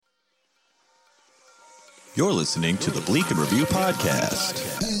You're listening to the Bleak and Review podcast.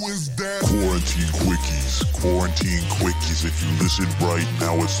 Who is that? Quarantine Quickies. Quarantine Quickies. If you listen right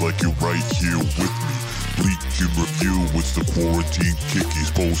now, it's like you're right here with me. Bleak and Review with the Quarantine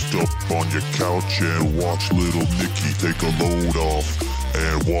Quickies. Post up on your couch and watch little Nicky take a load off.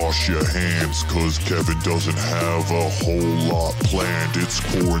 And wash your hands, cause Kevin doesn't have a whole lot planned. It's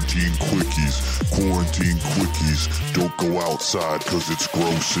Quarantine Quickies. Quarantine Quickies. Don't go outside, cause it's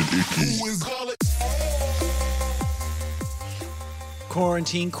gross and icky.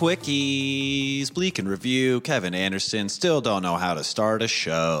 Quarantine Quickies, Bleak and Review, Kevin Anderson. Still don't know how to start a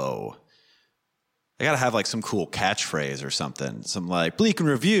show. I gotta have like some cool catchphrase or something. Some like Bleak and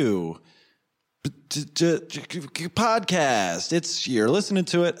Review podcast. You're listening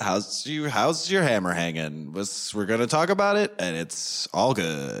to it. How's your hammer hanging? We're gonna talk about it, and it's all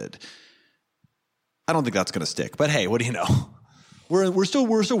good. I don't think that's gonna stick, but hey, what do you know? We're still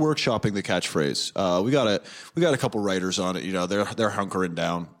workshopping the catchphrase. We got a couple writers on it. You know, they're hunkering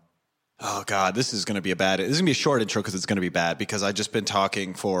down. Oh God, this is gonna be a short intro because it's gonna be bad because I've just been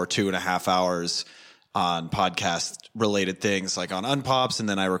talking for 2.5 hours on podcast related things like on Unpops, and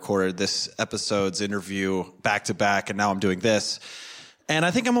then I recorded this episode's interview back to back, and now I'm doing this, and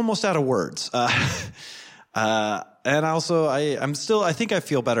I think I'm almost out of words. And also I think I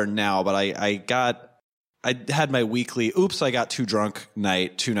feel better now, but I had my weekly I got too drunk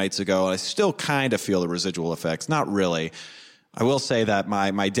night 2 nights ago, and I still kind of feel the residual effects. Not really. I will say that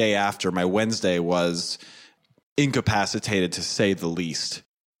my day after, my Wednesday, was incapacitated to say the least.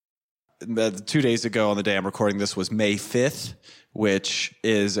 2 days ago on the day I'm recording this was May 5th, which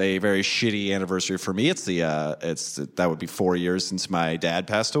is a very shitty anniversary for me. That would be 4 years since my dad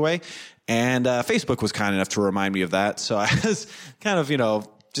passed away. And Facebook was kind enough to remind me of that. So I was kind of,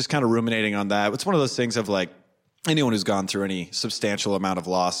 just kind of ruminating on that. It's one of those things of like anyone who's gone through any substantial amount of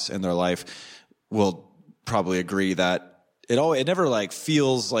loss in their life will probably agree that it never like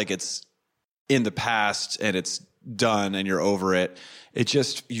feels like it's in the past and it's done and you're over it. You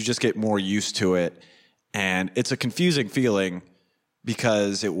just get more used to it. And it's a confusing feeling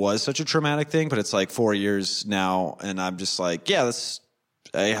because it was such a traumatic thing, but it's like 4 years now. And I'm just like, yeah,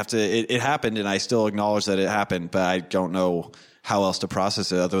 it happened. And I still acknowledge that it happened, but I don't know how else to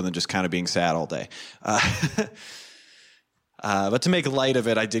process it other than just kind of being sad all day. But to make light of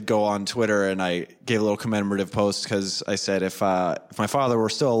it, I did go on Twitter and I gave a little commemorative post because I said if my father were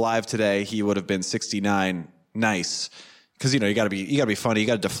still alive today, he would have been 69. Nice. Because, you gotta be funny. You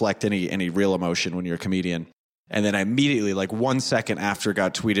gotta deflect any real emotion when you're a comedian. And then I immediately, like 1 second after,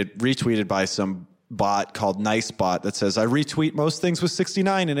 got retweeted by some bot called NiceBot that says, I retweet most things with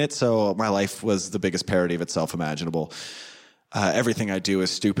 69 in it. So my life was the biggest parody of itself imaginable. Everything I do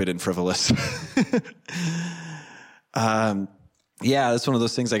is stupid and frivolous. Yeah, that's one of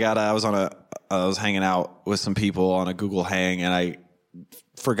those things I was hanging out with some people on a Google Hang, and I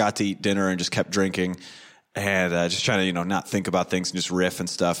forgot to eat dinner and just kept drinking and just trying to, not think about things and just riff and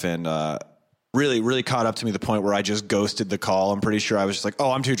stuff. And really, really caught up to me the point where I just ghosted the call. I'm pretty sure I was just like,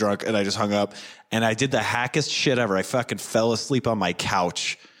 oh, I'm too drunk. And I just hung up, and I did the hackest shit ever. I fucking fell asleep on my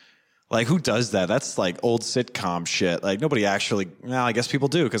couch. Like, who does that? That's like old sitcom shit. Like, nobody actually, I guess people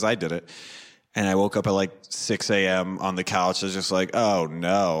do because I did it. And I woke up at like 6 a.m. on the couch. I was just like, oh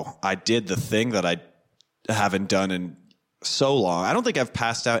no, I did the thing that I haven't done in so long. I don't think I've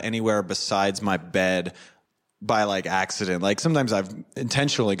passed out anywhere besides my bed by like accident. Like sometimes I've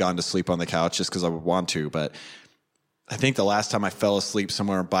intentionally gone to sleep on the couch just because I would want to. But I think the last time I fell asleep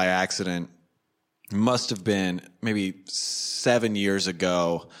somewhere by accident must have been maybe 7 years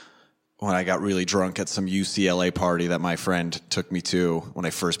ago, when I got really drunk at some UCLA party that my friend took me to when I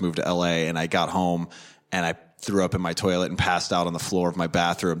first moved to LA, and I got home and I threw up in my toilet and passed out on the floor of my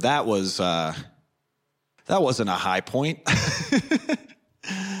bathroom. That wasn't a high point.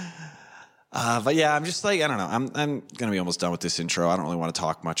 But yeah, I'm just like, I don't know. I'm going to be almost done with this intro. I don't really want to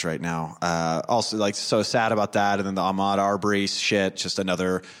talk much right now. Also like so sad about that. And then the Ahmaud Arbery shit, just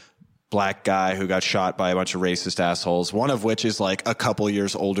another black guy who got shot by a bunch of racist assholes, one of which is like a couple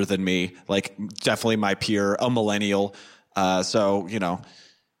years older than me, like definitely my peer, a millennial. So,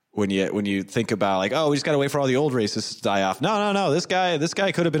 when you think about like, oh, we just got to wait for all the old racists to die off. No. This guy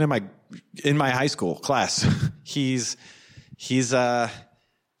could have been in my high school class. He's a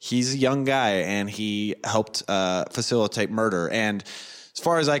young guy, and he helped facilitate murder. And as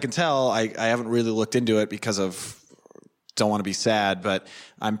far as I can tell, I haven't really looked into it because of don't want to be sad, but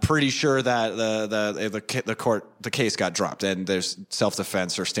I'm pretty sure that the case got dropped and there's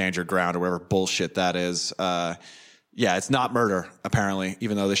self-defense or stand your ground or whatever bullshit that is. Yeah, it's not murder, apparently,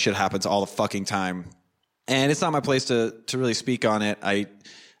 even though this shit happens all the fucking time. And it's not my place to really speak on it.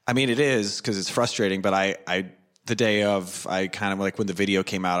 I mean, it is because it's frustrating, but the day of, I kind of like when the video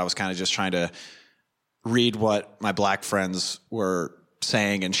came out, I was kind of just trying to read what my black friends were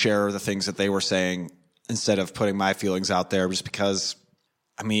saying and share the things that they were saying instead of putting my feelings out there, just because,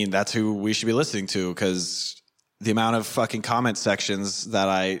 I mean, that's who we should be listening to, because the amount of fucking comment sections that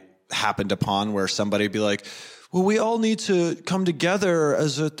I happened upon where somebody would be like, well, we all need to come together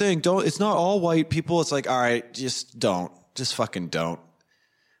as a thing. It's not all white people. It's like, all right, just fucking don't.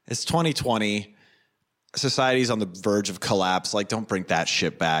 It's 2020. Society's on the verge of collapse. Like, don't bring that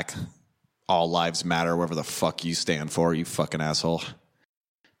shit back. All lives matter, wherever the fuck you stand for, you fucking asshole.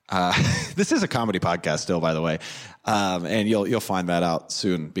 This is a comedy podcast still, by the way. And you'll find that out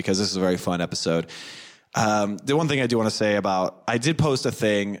soon, because this is a very fun episode. The one thing I do want to say about, I did post a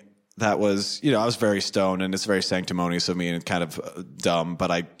thing that was, I was very stoned, and it's very sanctimonious of me and kind of dumb,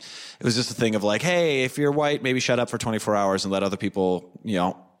 but it was just a thing of like, hey, if you're white, maybe shut up for 24 hours and let other people,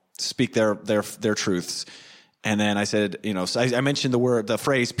 speak their truths. And then I said, so I mentioned the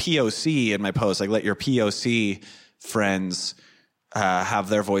phrase POC in my post, like let your POC friends have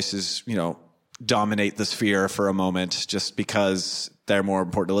their voices, dominate the sphere for a moment, just because they're more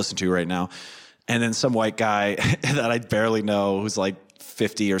important to listen to right now. And then some white guy that I barely know, who's like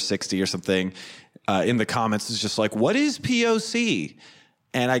 50 or 60 or something, in the comments is just like, what is POC?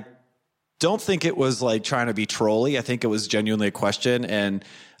 And I don't think it was like trying to be trolly. I think it was genuinely a question. And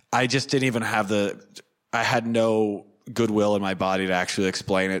I just didn't even have I had no goodwill in my body to actually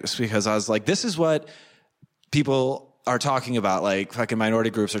explain it, just because I was like, this is what people are talking about. Like fucking minority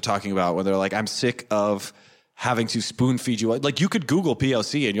groups are talking about when they're like, I'm sick of having to spoon feed you. Like, you could Google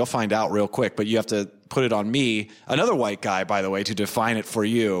POC and you'll find out real quick, but you have to put it on me, another white guy, by the way, to define it for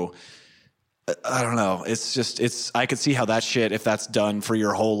you. I don't know. I could see how that shit, if that's done for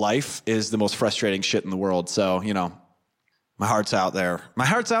your whole life, is the most frustrating shit in the world. So, my heart's out there. My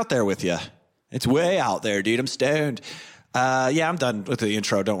heart's out there with you. It's way out there, dude. I'm stoned. Yeah, I'm done with the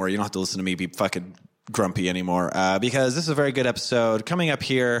intro. Don't worry. You don't have to listen to me be fucking grumpy anymore, because this is a very good episode. Coming up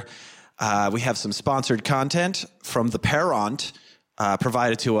here, we have some sponsored content from The Parent,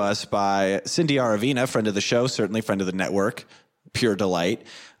 provided to us by Cindy Aravina, friend of the show, certainly friend of the network, pure delight.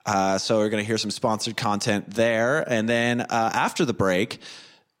 So we're going to hear some sponsored content there. And then after the break,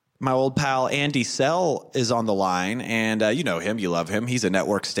 my old pal Andy Sell is on the line, and you know him, you love him. He's a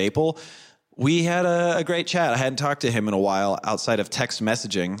network staple. We had a great chat. I hadn't talked to him in a while outside of text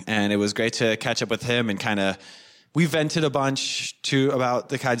messaging, and it was great to catch up with him and kind of, we vented a bunch about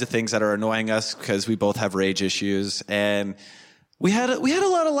the kinds of things that are annoying us, because we both have rage issues, and we had a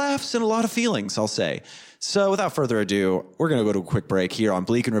lot of laughs and a lot of feelings, I'll say. So without further ado, we're going to go to a quick break here on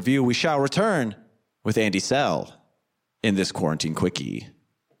Bleak in Review. We shall return with Andy Sell in this Quarantine Quickie.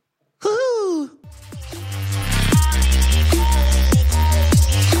 Woo-hoo!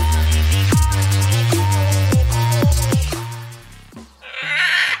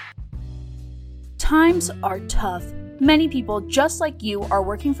 Times are tough. Many people just like you are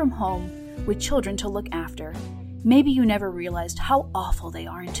working from home with children to look after. Maybe you never realized how awful they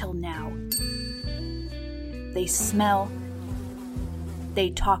are until now. They smell. They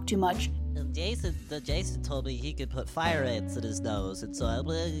talk too much. Jason told me he could put fire ants in his nose, and so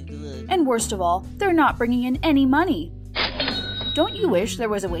And worst of all, they're not bringing in any money. Don't you wish there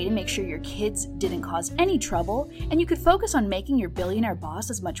was a way to make sure your kids didn't cause any trouble, and you could focus on making your billionaire boss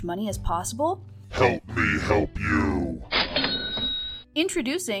as much money as possible? Help me help you.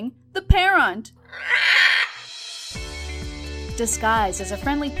 Introducing The Parent. Disguised as a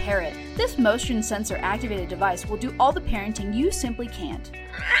friendly parrot, this motion sensor activated device will do all the parenting you simply can't.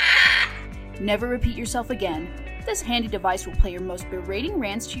 Never repeat yourself again. This handy device will play your most berating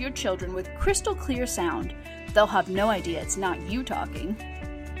rants to your children with crystal clear sound. They'll have no idea it's not you talking.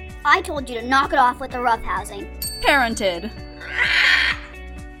 I told you to knock it off with the roughhousing. Parented.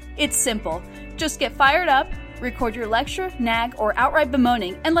 It's simple. Just get fired up, record your lecture, nag, or outright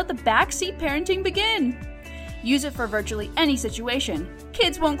bemoaning, and let the backseat parenting begin. Use it for virtually any situation.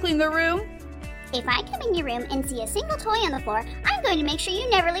 Kids won't clean their room. If I come in your room and see a single toy on the floor, I'm going to make sure you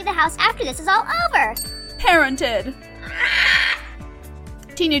never leave the house after this is all over. Parented.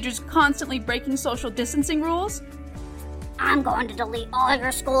 Teenagers constantly breaking social distancing rules. I'm going to delete all of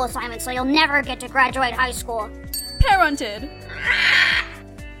your school assignments so you'll never get to graduate high school. Parented.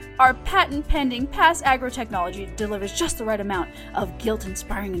 Our patent-pending Pass Agro technology delivers just the right amount of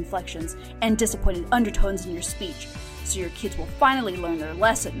guilt-inspiring inflections and disappointed undertones in your speech, so your kids will finally learn their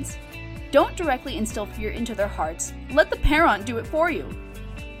lessons. Don't directly instill fear into their hearts. Let the parent do it for you.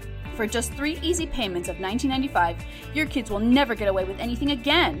 For just 3 easy payments of $19.95, your kids will never get away with anything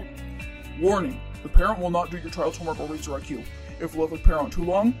again. Warning: the parent will not do your child's homework or raise their IQ. If left with parent too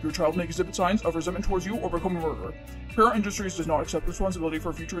long, your child may exhibit signs of resentment towards you or become a murderer. Parent Industries does not accept responsibility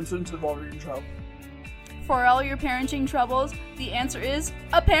for future incidents involving your child. For all your parenting troubles, the answer is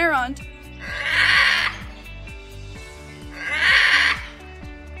a parent.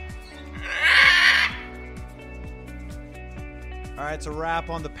 All right, it's a wrap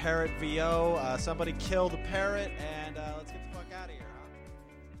on the Parrot VO. Somebody kill the parrot, and let's get the fuck out of here, huh?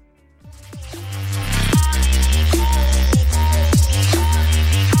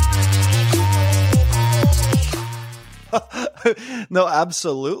 No,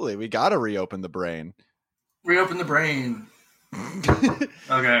 absolutely. We got to reopen the brain. Reopen the brain.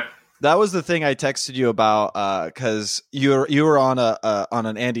 Okay. That was the thing I texted you about because you were on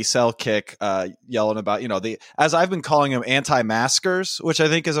an Andy Sell kick, yelling about as I've been calling them anti-maskers, which I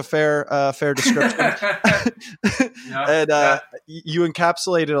think is a fair description. You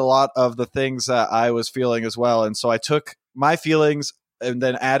encapsulated a lot of the things that I was feeling as well, and so I took my feelings and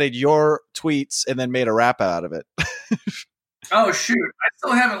then added your tweets and then made a rap out of it. Oh shoot! I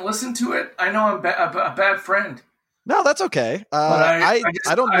still haven't listened to it. I know I'm a bad friend. No, that's okay. I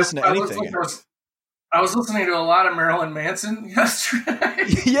don't listen to anything. I was listening to a lot of Marilyn Manson yesterday.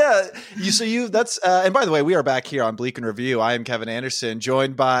 Yeah. And by the way, we are back here on Bleak and Review. I am Kevin Anderson,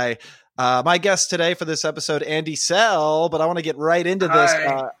 joined by my guest today for this episode, Andy Sell. But I want to get right into this.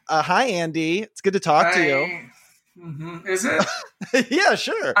 Hi, Andy. It's good to talk to you. Mm-hmm. Is it? Yeah,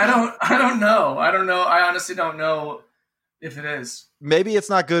 sure. I don't know. I honestly don't know if it is. Maybe it's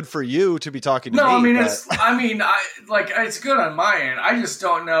not good for you to be talking to me. No, it's good on my end. I just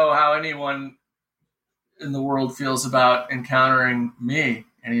don't know how anyone in the world feels about encountering me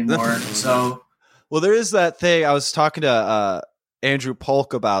anymore. So, well, there is that thing. I was talking to Andrew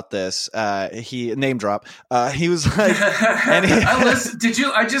Polk about this. He name drop. He was like,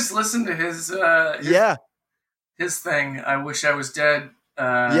 I just listened to his thing. I wish I was dead.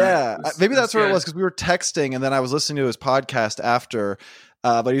 Maybe that's where it was, because we were texting and then I was listening to his podcast after.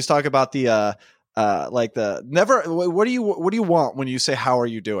 But he was talking about the what do you want when you say how are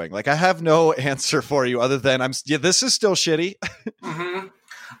you doing? Like, I have no answer for you other than this is still shitty. Mm-hmm.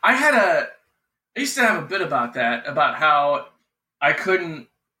 I used to have a bit about that, about how I couldn't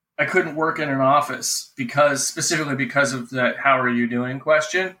work in an office specifically because of that how are you doing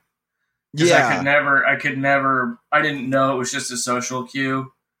question. Yeah, I could never. I didn't know it was just a social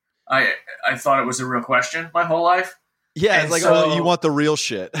cue. I thought it was a real question my whole life. Yeah, and it's like, so, you want the real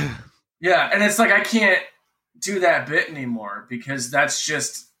shit. Yeah, and it's like I can't do that bit anymore because that's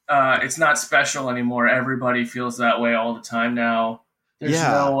just it's not special anymore. Everybody feels that way all the time now. There's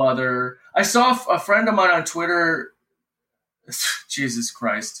no other. I saw a friend of mine on Twitter. Jesus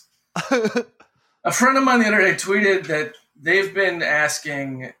Christ! A friend of mine the other day tweeted that they've been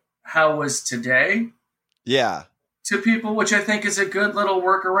asking, how was today? Yeah. To people, which I think is a good little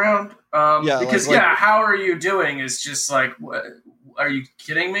workaround. Because how are you doing is just like, what, are you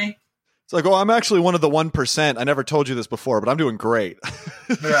kidding me? It's like, I'm actually one of the 1%. I never told you this before, but I'm doing great.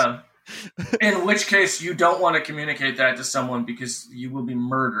 Yeah. In which case, you don't want to communicate that to someone because you will be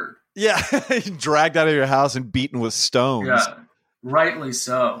murdered. Yeah. Dragged out of your house and beaten with stones. Yeah. Rightly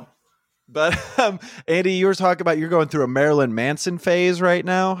so. But Andy, you were talking about you're going through a Marilyn Manson phase right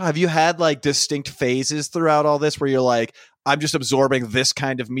now. Have you had like distinct phases throughout all this where you're like, I'm just absorbing this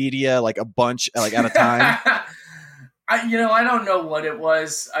kind of media like a bunch like at a time? I don't know what it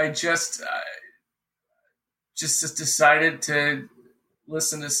was. I just decided to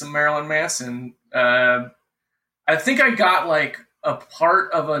listen to some Marilyn Manson. I think I got like a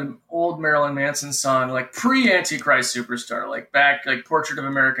part of an old Marilyn Manson song, like pre-Antichrist Superstar, like back, like Portrait of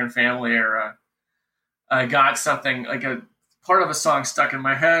American Family era. I got something like a part of a song stuck in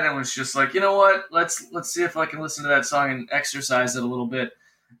my head and was just like, you know what? Let's see if I can listen to that song and exercise it a little bit.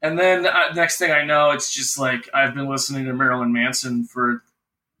 And then next thing I know, it's just like I've been listening to Marilyn Manson for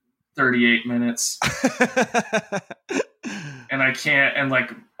 38 minutes, and I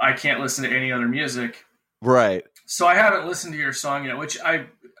can't listen to any other music. Right. So I haven't listened to your song yet, which I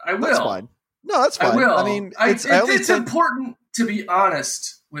will. That's fine. No, that's fine. I will. I mean, it's important to be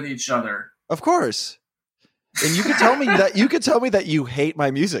honest with each other. Of course. And you can tell me that you hate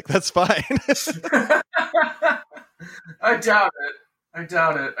my music. That's fine. I doubt it. I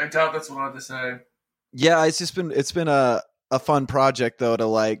doubt that's what I have to say. Yeah, it's been a fun project though to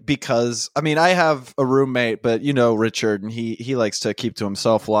like, because I mean I have a roommate, but Richard, and he likes to keep to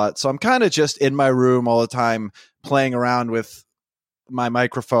himself a lot. So I'm kind of just in my room all the time playing around with my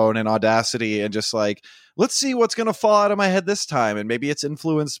microphone and Audacity and just like, let's see what's going to fall out of my head this time. And maybe it's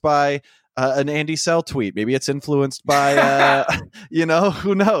influenced by an Andy Sell tweet. Maybe it's influenced by,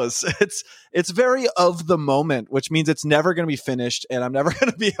 who knows? It's very of the moment, which means it's never going to be finished and I'm never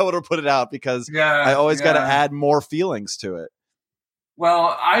going to be able to put it out because I always got to add more feelings to it.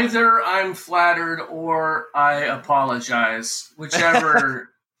 Well, either I'm flattered or I apologize, whichever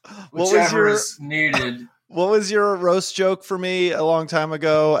is needed. What was your roast joke for me a long time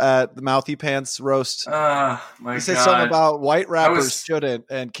ago at the Mouthy Pants roast? You said something about white rappers shouldn't,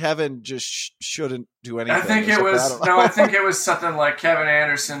 and Kevin just shouldn't do anything. I think it was something like Kevin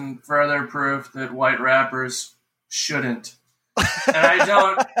Anderson further proof that white rappers shouldn't. And I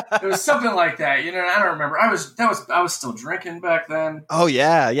don't. It was something like that. I don't remember. I was still drinking back then. Oh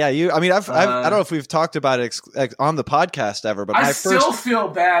yeah. I don't know if we've talked about it on the podcast ever, but I still feel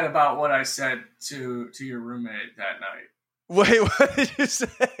bad about what I said to your roommate that night. Wait, what did you say?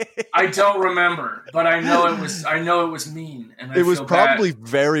 I don't remember, but I know it was mean, and it was probably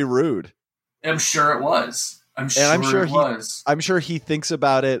very rude. I'm sure it was. I'm sure it was. I'm sure he thinks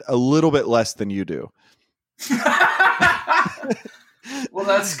about it a little bit less than you do. Well,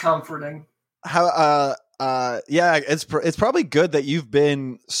 that's comforting. It's probably good that you've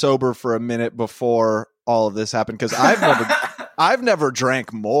been sober for a minute before all of this happened because I've never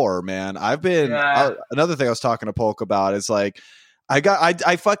drank more, man. I've been another thing I was talking to Polk about is like I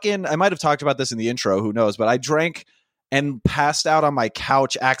might have talked about this in the intro, who knows, but I drank and passed out on my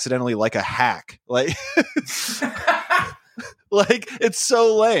couch accidentally like a hack. Like like it's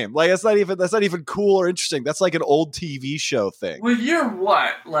so lame. Like that's not even cool or interesting. That's like an old TV show thing. Well, you're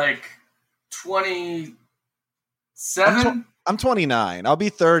what? Like 27? I'm 29. I'll be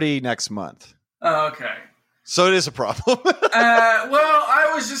 30 next month. Oh, okay. So it is a problem. Well,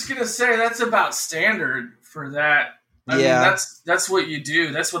 I was just gonna say that's about standard for that. I mean, that's what you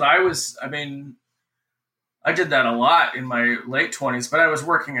do. That's what I was. I mean, I did that a lot in my late 20s, but I was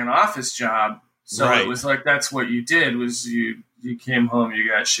working an office job. So It was like, that's what you did was you came home, you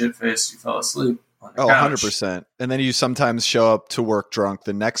got shit-faced, you fell asleep on the couch. 100%. And then you sometimes show up to work drunk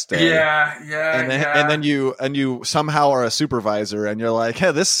the next day. Yeah. And then you somehow are a supervisor and you're like,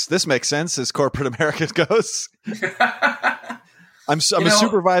 hey, this makes sense as corporate America goes. I'm a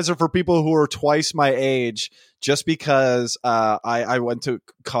supervisor for people who are twice my age just because I went to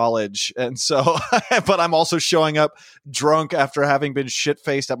college. And so, but I'm also showing up drunk after having been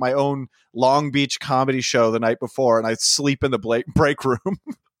shit-faced at my own Long Beach comedy show the night before. And I sleep in the break room.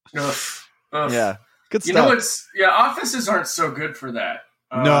 Ugh. Yeah. Good stuff. Offices aren't so good for that.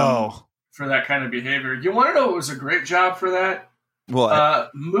 No. For that kind of behavior. You want to know what was a great job for that?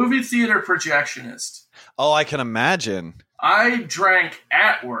 What? Movie theater projectionist. Oh, I can imagine. I drank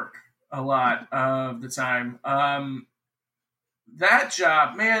at work a lot of the time. That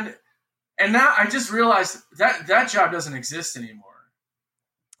job, man, and now I just realized that job doesn't exist anymore.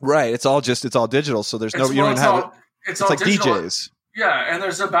 Right. It's all digital. So there's you don't have it. It's like digital. DJs. Yeah. And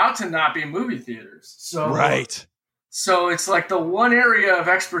there's about to not be movie theaters. So, right. So it's like the one area of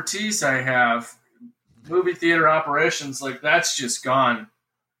expertise I have, movie theater operations, like that's just gone.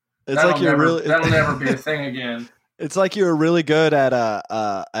 That'll never be a thing again. It's like you're really good at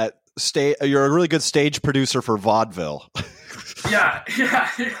you're a really good stage producer for vaudeville. Yeah.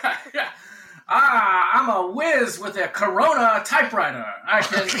 I'm a whiz with a Corona typewriter. I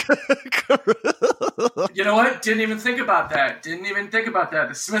can. You know what? Didn't even think about that. The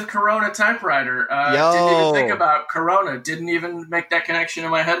Smith Corona typewriter. Didn't even think about Corona. Didn't even make that connection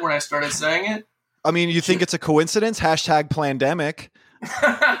in my head when I started saying it. I mean, you think it's a coincidence? #pandemic.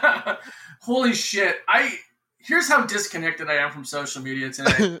 Holy shit. Here's how disconnected I am from social media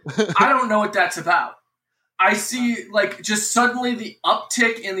today. I don't know what that's about. I see like just suddenly the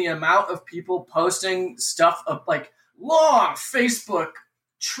uptick in the amount of people posting stuff of like long Facebook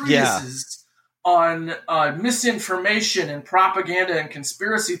treatises on misinformation and propaganda and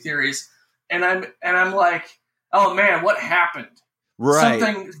conspiracy theories. And I'm like, oh man, what happened? Right.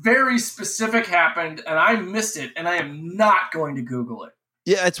 Something very specific happened and I missed it and I am not going to Google it.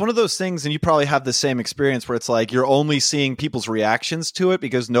 Yeah, it's one of those things, and you probably have the same experience where it's like you're only seeing people's reactions to it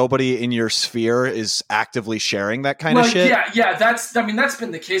because nobody in your sphere is actively sharing that kind of shit. Yeah, that's been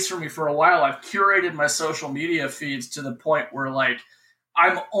the case for me for a while. I've curated my social media feeds to the point where like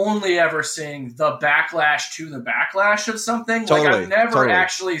I'm only ever seeing the backlash to the backlash of something. Totally, like I'm never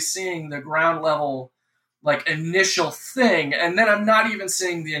actually seeing the ground level like initial thing, and then I'm not even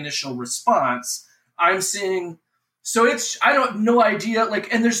seeing the initial response. I'm seeing. So I don't no idea,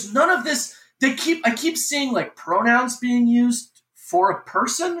 like, and there's none of this. I keep seeing like pronouns being used for a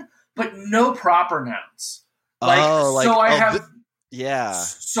person, but no proper nouns. Yeah.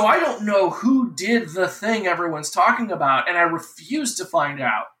 So I don't know who did the thing everyone's talking about, and I refuse to find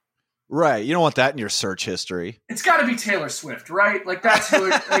out. Right. You don't want that in your search history. It's got to be Taylor Swift, right? Like that's who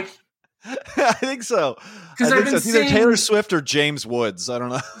it, like. I think so. Because I've been it's either seeing Taylor Swift or James Woods. I don't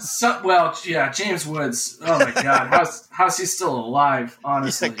know. Well, yeah, James Woods. Oh my God, how's he still alive?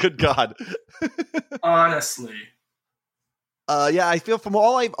 Honestly, Yeah, good God. Honestly. Yeah, I feel from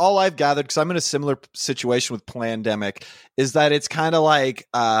all I've gathered, because I'm in a similar situation with Plandemic, is that it's kind of like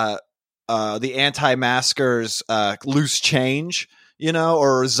the anti-maskers loose change,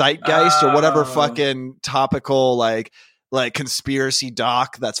 or zeitgeist or whatever fucking topical like conspiracy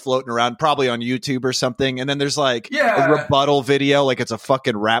doc that's floating around, probably on YouTube or something. And then there's a rebuttal video, like it's a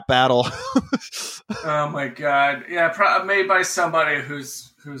fucking rap battle. Oh my God! Yeah, made by somebody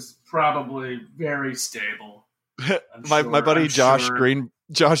who's probably very stable. My buddy Josh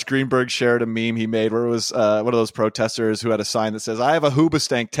Greenberg shared a meme he made where it was one of those protesters who had a sign that says, "I have a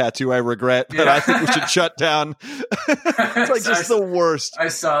Hoobastank tattoo I regret, but I think we should shut down." It's like just the worst. I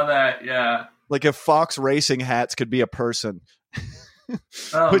saw that, yeah. Like if Fox Racing hats could be a person.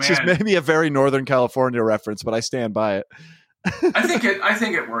 Which is maybe a very Northern California reference, but I stand by it. I think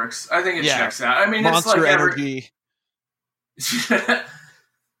it works. I think it checks out. I mean, Monster it's like Energy.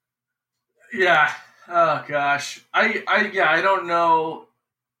 Yeah. Oh gosh. I don't know.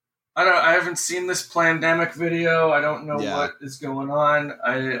 I haven't seen this Plandemic video. I don't know what is going on.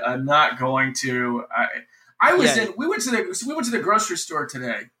 I'm not going to. We went to the grocery store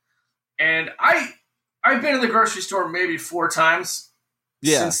today, and I've been in the grocery store maybe 4 times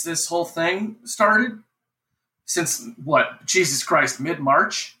since this whole thing started. Since what? Jesus Christ,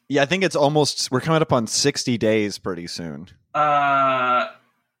 mid-March? Yeah, I think we're coming up on 60 days pretty soon.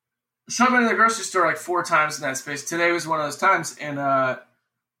 So I've been in the grocery store like 4 times in that space. Today was one of those times, and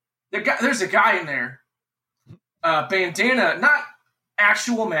there's a guy in there, bandana, not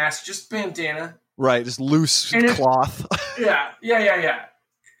actual mask, just bandana. Right, just loose cloth. Yeah.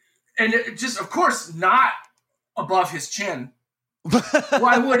 And it just, of course, not above his chin.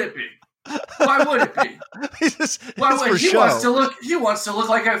 Why would it be? Why would it be? He wants to look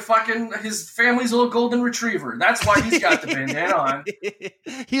like his family's little golden retriever. That's why he's got the bandana on.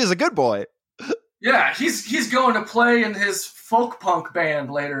 He is a good boy. Yeah, he's going to play in his folk punk band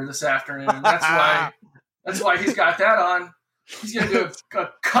later this afternoon. That's why he's got that on. He's going to do a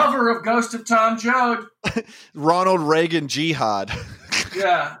cover of Ghost of Tom Joad. Ronald Reagan Jihad.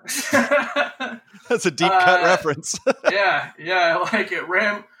 Yeah. That's a deep cut reference. Yeah, I like it.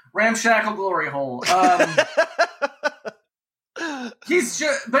 Ramshackle glory hole. He's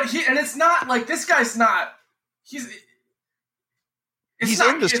just, and it's not like this guy's not. He's in the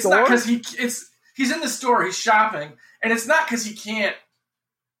store. It's not because he's in the store. He's shopping, and it's not because he can't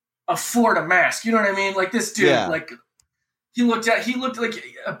afford a mask. You know what I mean? Like this dude, like he looked like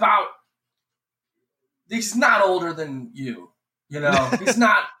about. He's not older than you. You know, he's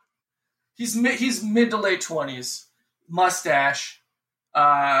not. He's mid to late 20s, mustache.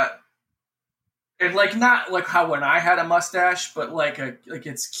 And like not like how when I had a mustache, but like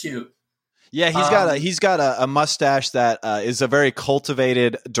it's cute. Yeah, he's got a mustache that is a very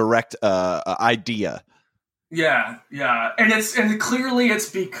cultivated, direct idea. Yeah, and clearly it's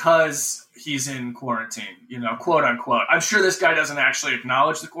because he's in quarantine, quote unquote. I'm sure this guy doesn't actually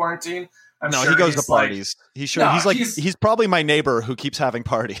acknowledge the quarantine. He goes to parties. He's probably my neighbor who keeps having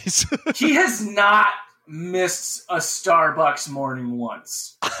parties. He has not missed a Starbucks morning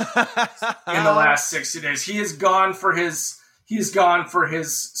once in the last 60 days. He's gone for his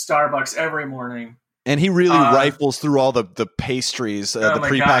Starbucks every morning. And he really rifles through all the pastries, the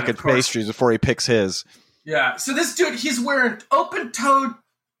prepackaged pastries before he picks his. Yeah. So this dude, he's wearing open-toed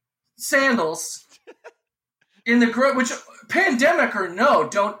sandals in the which pandemic or no,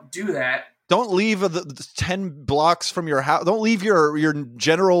 don't do that. Don't leave the 10 blocks from your house. Don't leave your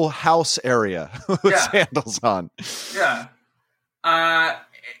general house area with sandals on. Yeah.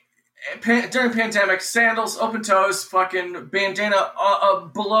 During pandemic, sandals, open toes, fucking bandana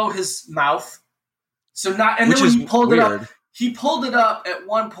below his mouth. So not, and which then when is he pulled weird. it up, he pulled it up at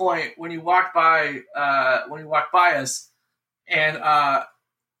one point when he walked by us, and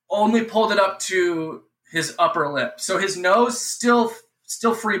only pulled it up to his upper lip. So his nose still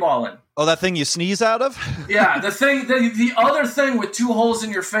free balling. Oh, that thing you sneeze out of? Yeah, the other thing with 2 holes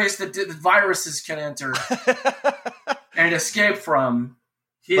in your face that viruses can enter and escape from.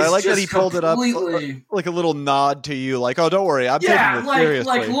 I like that he pulled it up like a little nod to you, like, oh, don't worry, I'm taking this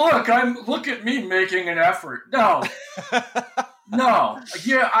seriously. Look at me making an effort. No.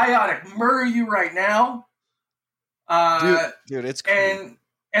 Yeah, I ought to murder you right now. Dude, it's crazy.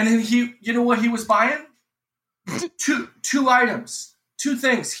 And then you know what he was buying? two items, two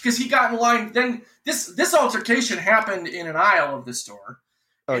things, because he got in line. Then this altercation happened in an aisle of the store,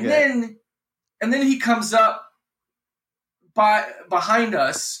 and then he comes up behind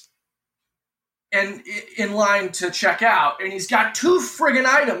us and in line to check out, and he's got two friggin'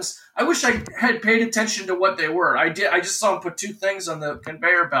 items. I wish I had paid attention to what they were. I did. I just saw him put two things on the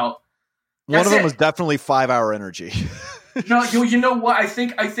conveyor belt. One of them was definitely 5 Hour Energy. No, you know what? I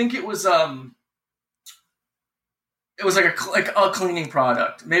think it was like a cleaning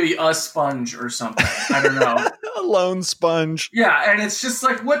product, maybe a sponge or something. I don't know. A lone sponge. Yeah, and it's just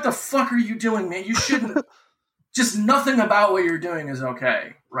like, what the fuck are you doing, man? You shouldn't. Just nothing about what you're doing is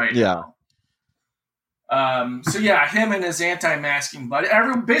okay right now. So yeah, him and his anti-masking buddy.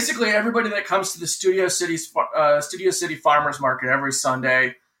 Basically everybody that comes to the Studio City Farmers Market every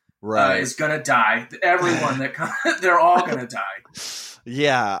Sunday is gonna die. Everyone that comes, they're all gonna die.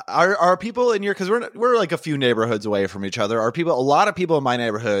 Yeah, are people in your, because we're like a few neighborhoods away from each other. A lot of people in my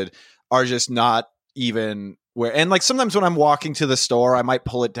neighborhood are just not even where, and like sometimes when I'm walking to the store, I might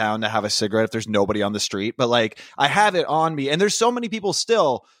pull it down to have a cigarette if there's nobody on the street, but like I have it on me, and there's so many people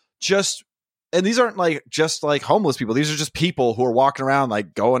still just, and these aren't like just like homeless people. These are just people who are walking around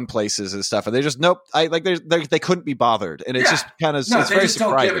like going places and stuff, and they just they couldn't be bothered, and it's just kind of it's very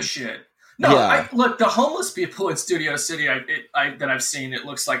surprising. Don't give a shit. No, look, the homeless people in Studio City that I've seen, it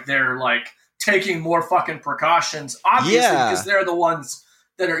looks like they're like taking more fucking precautions, obviously, because they're the ones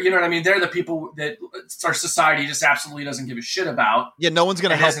that are, you know what I mean? They're the people that our society just absolutely doesn't give a shit about. Yeah, no one's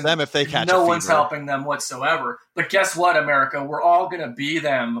going to help them if they catch a fever. No one's helping them whatsoever. But guess what, America? We're all going to be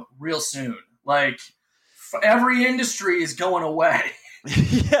them real soon. Like, every industry is going away.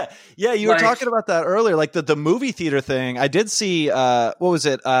 Yeah. You were talking about that earlier, like the movie theater thing. I did see. What was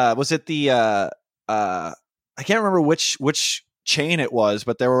it? Was it the? I can't remember which chain it was,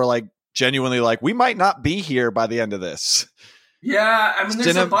 but they were like genuinely like, we might not be here by the end of this. Yeah, I mean,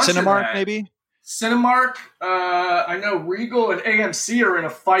 there's a bunch Cinemark, of that. maybe. Cinemark. I know Regal and AMC are in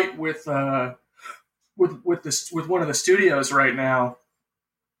a fight with one of the studios right now,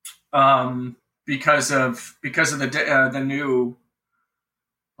 because of the new.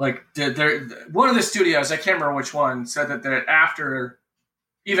 Like, one of the studios, I can't remember which one, said that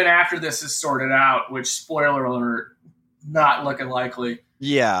even after this is sorted out, which, spoiler alert, not looking likely.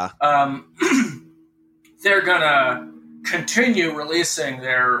 Yeah. They're gonna continue releasing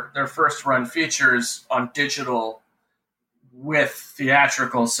their first run features on digital with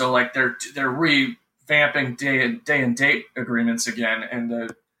theatrical. So like they're revamping day and date agreements again, and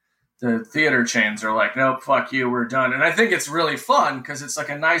the theater chains are like, nope, fuck you, we're done. And I think it's really fun because it's like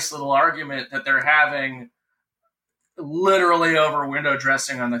a nice little argument that they're having literally over window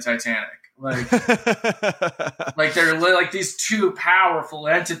dressing on the Titanic. Like, like they're like these two powerful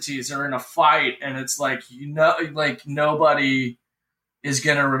entities are in a fight, and it's like, like nobody is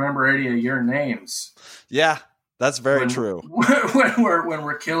going to remember any of your names. Yeah, that's very true. When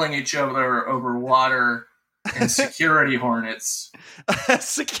we're killing each other over water and security hornets.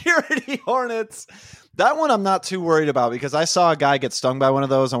 Security hornets. That one I'm not too worried about because I saw a guy get stung by one of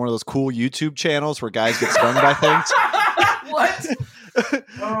those on one of those cool YouTube channels where guys get stung by things. What?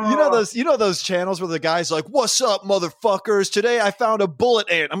 You know those channels where the guy's like, "What's up, motherfuckers? Today I found a bullet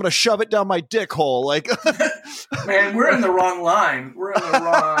ant. I'm gonna shove it down my dick hole." Like, man, we're in the wrong line. We're in the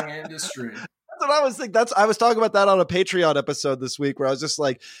wrong industry. That's what I was thinking. I was talking about that on a Patreon episode this week where I was just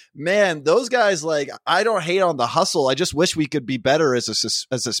like, man, those guys, like, I don't hate on the hustle. I just wish we could be better as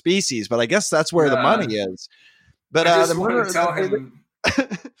a species, but I guess that's where the money is. But I just want to tell him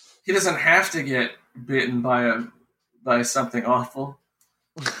he doesn't have to get bitten by something awful.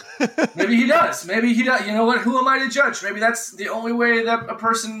 Maybe he does. You know what? Who am I to judge? Maybe that's the only way that a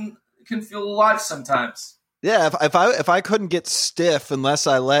person can feel alive sometimes. Yeah, if I couldn't get stiff unless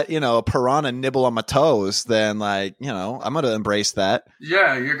I let, a piranha nibble on my toes, then I'm gonna embrace that.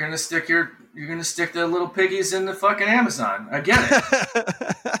 Yeah, you're gonna stick the little piggies in the fucking Amazon. I get it.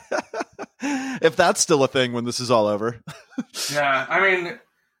 If that's still a thing when this is all over. Yeah, I mean,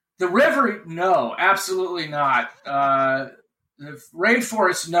 the river, no, absolutely not. The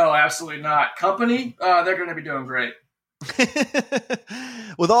rainforest, no, absolutely not. Company, they're gonna be doing great.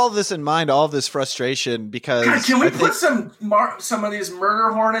 With all this in mind, all this frustration, because God, can we put some of these murder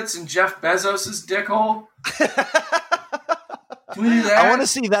hornets in Jeff Bezos's dick hole? Can we do that? I want to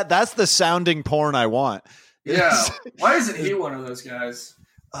see that. That's the sounding porn I want. Yeah. Why isn't he one of those guys?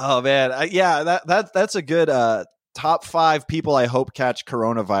 Oh man, that's a good top 5 people I hope catch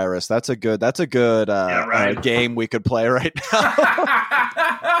coronavirus. That's a good game we could play right now.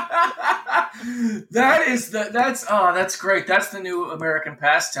 That's great. That's the new American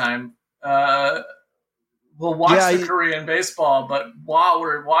pastime. we'll watch the Korean baseball, but while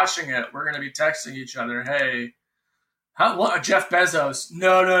we're watching it, we're going to be texting each other, hey, what, Jeff Bezos?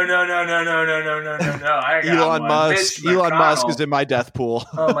 No. I got Elon one. Musk. Elon Musk is in my death pool.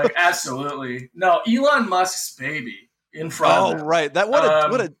 Oh my, absolutely. No, Elon Musk's baby in front of him. Right. That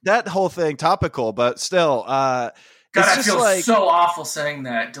that whole thing topical, but still. God, I feel so awful saying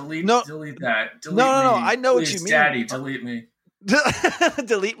that. Delete that. Delete no. me. I know Please, what you mean. Daddy, delete me.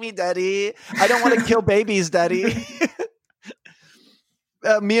 Delete me, Daddy. I don't want to kill babies, Daddy.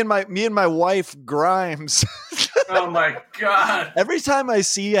 Me and my wife Grimes. Oh my God! Every time I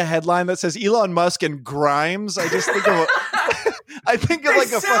see a headline that says Elon Musk and Grimes, I just think of I think of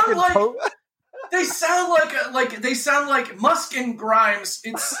like a fucking. They sound like Musk and Grimes.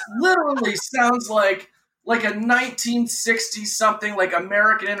 It's literally sounds like a 1960 something like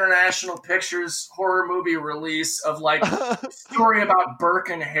American International Pictures horror movie release of like story about Burke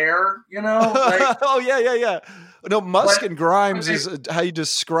and Hare, you know? Like, oh yeah. No, Musk and Grimes is how you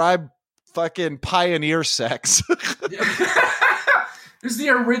describe fucking pioneer sex. There's the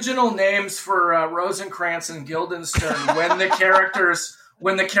original names for Rosencrantz and Guildenstern when the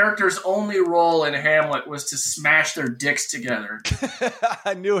characters' only role in Hamlet was to smash their dicks together.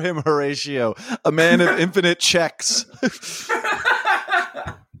 I knew him, Horatio, a man of infinite checks.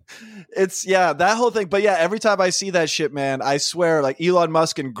 It's that whole thing. But yeah, every time I see that shit, man, I swear, like Elon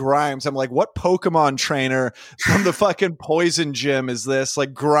Musk and Grimes, I'm like, what Pokemon trainer from the fucking Poison Gym is this?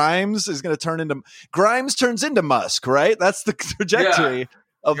 Like Grimes turns into Musk, right? That's the trajectory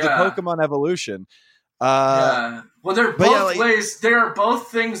of the Pokemon evolution. Well, they're both ways. They are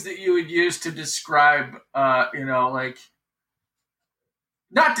both things that you would use to describe, like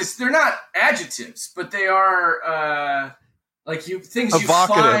they're not adjectives, but they are things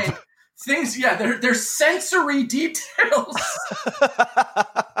evocative. You find. Things, they're sensory details.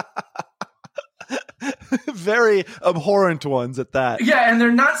 Very abhorrent ones at that. Yeah, and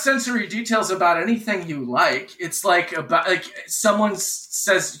they're not sensory details about anything you like. It's like someone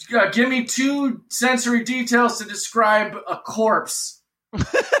says, "Give me 2 sensory details to describe a corpse."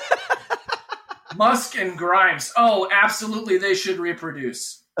 Musk and Grimes. Oh, absolutely, they should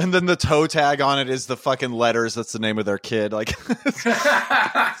reproduce. And then the toe tag on it is the fucking letters. That's the name of their kid. Like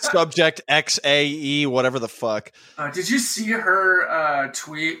subject XAE, whatever the fuck. Did you see her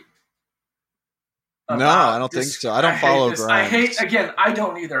tweet? No, I don't think so. I don't follow Grimes. I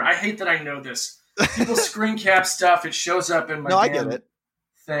don't either. I hate that I know this. People screen cap stuff. It shows up in my I get it.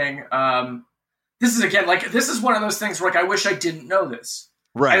 Thing. This is one of those things where I wish I didn't know this.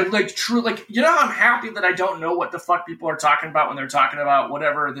 Right. I'm happy that I don't know what the fuck people are talking about when they're talking about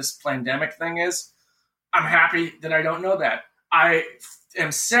whatever this pandemic thing is. I'm happy that I don't know that. I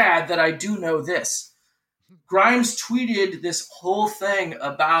am sad that I do know this. Grimes tweeted this whole thing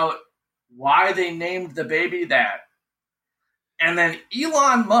about why they named the baby that. And then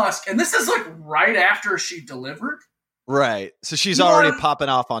Elon Musk, and this is like right after she delivered. Right. So she's already popping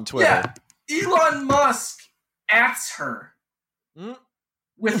off on Twitter. Yeah. Elon Musk asks her.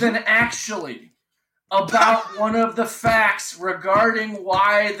 With an actually about one of the facts regarding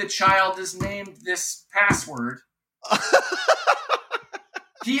why the child is named this password.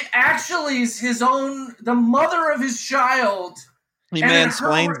 He actually is the mother of his child. He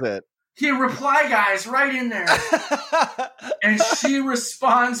mansplains it. He reply guys right in there. And she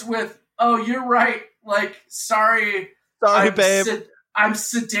responds with, "Oh, you're right. Like, sorry, babe. I'm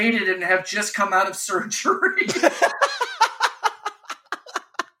sedated and have just come out of surgery."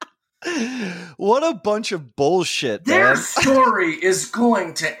 What a bunch of bullshit, man. Their story is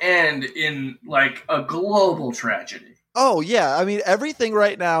going to end in like a global tragedy. Oh, yeah. I mean, everything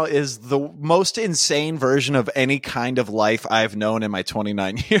right now is the most insane version of any kind of life I've known in my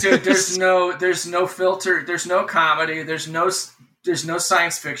 29 years. Dude, there's no filter. There's no comedy. There's no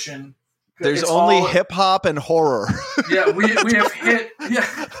science fiction. There's only hip hop and horror. Yeah, we have hit.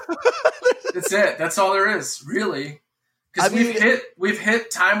 Yeah, that's it. That's all there is, really. Because we've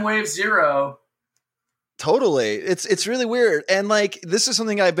hit time wave 0. Totally. It's really weird. And like, this is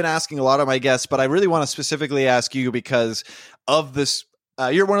something I've been asking a lot of my guests, but I really want to specifically ask you because of this.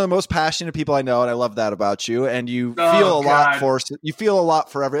 You're one of the most passionate people I know, and I love that about you. And you feel a lot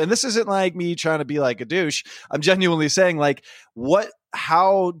for everyone. And this isn't like me trying to be like a douche. I'm genuinely saying, like,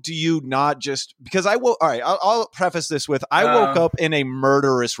 how do you not just, because I'll preface this with, I woke up in a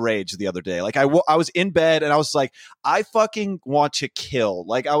murderous rage the other day. Like I was in bed and I was like, I fucking want to kill.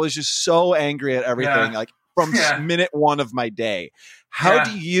 Like I was just so angry at everything, like from minute 1 of my day. How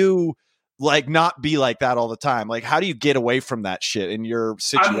do you like not be like that all the time? Like, how do you get away from that shit in your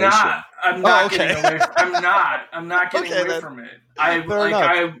situation? I'm not getting away from it. I'm not getting away from it.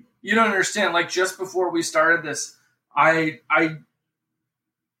 You don't understand. Like, just before we started this, I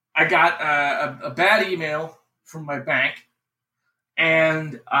got a bad email from my bank,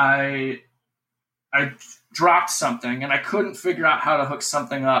 and I dropped something, and I couldn't figure out how to hook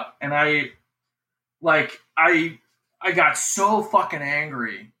something up, and I got so fucking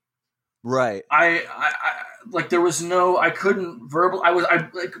angry. Right. I like, there was no, I couldn't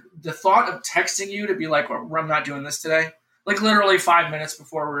like, the thought of texting you to be like, I'm not doing this today. Like, literally 5 minutes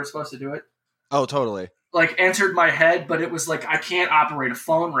before we were supposed to do it. Oh, totally. Like, entered my head, but it was like, I can't operate a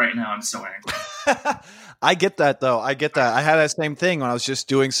phone right now. I'm so angry. I get that, though. I get that. I had that same thing when I was just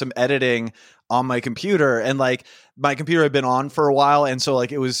doing some editing on my computer, and like my computer had been on for a while, and so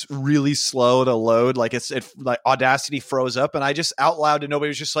like it was really slow to load. Like it like Audacity froze up, and I just out loud to nobody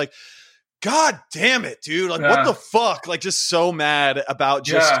was just like, God damn it, dude. Like, what the fuck? Like, just so mad about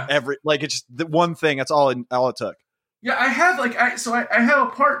just like, it's just the one thing. That's all it took. Yeah, I have like, I have a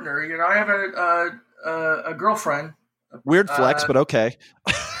partner, you know, I have a girlfriend. Weird flex, but okay.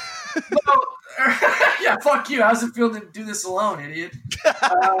 Well, yeah, fuck you. How's it feel to do this alone, idiot?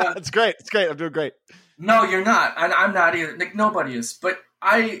 It's great. It's great. I'm doing great. No, you're not. And I'm not either. Like, nobody is. But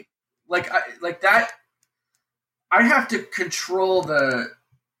I like that. I have to control the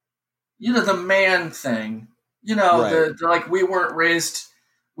man thing. You know, right. the like, we weren't raised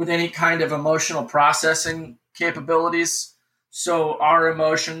with any kind of emotional processing capabilities. So our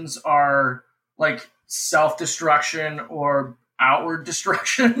emotions are like self-destruction or outward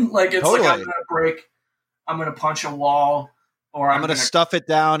destruction. Like, it's totally. Like, I'm going to break, I'm going to punch a wall, or I'm going to stuff it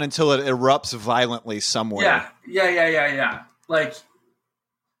down until it erupts violently somewhere. Yeah. Like,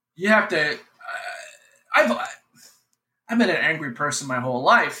 you have to, I've been an angry person my whole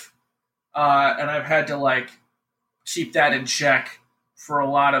life. And I've had to like keep that in check for a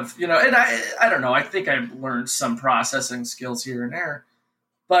lot of, you know, and I don't know, I think I've learned some processing skills here and there,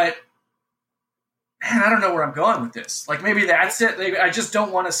 but man, I don't know where I'm going with this. Like, maybe that's it. I just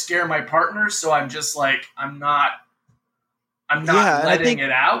don't want to scare my partner. So I'm just like, I'm not letting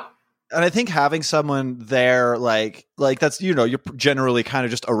it out. And I think having someone there, like that's, you know, you're generally kind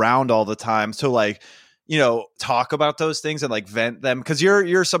of just around all the time. So like, you know, talk about those things and like vent them. Cause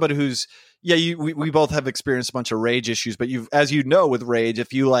you're somebody who's, we both have experienced a bunch of rage issues, but as you know, with rage,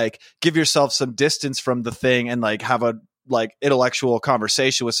 if you like give yourself some distance from the thing and like have a like intellectual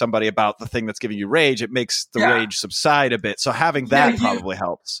conversation with somebody about the thing that's giving you rage, it makes the rage subside a bit. So having that probably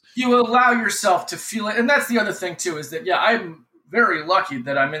helps. You allow yourself to feel it. And that's the other thing too, is that, I'm very lucky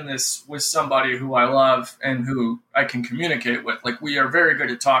that I'm in this with somebody who I love and who I can communicate with. Like, we are very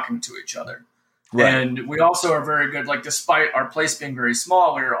good at talking to each other. Right. And we also are very good, like, despite our place being very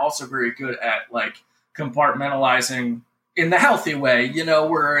small, we are also very good at like compartmentalizing in the healthy way, you know,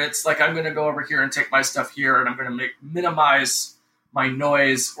 where it's like, I'm going to go over here and take my stuff here, and I'm going to minimize my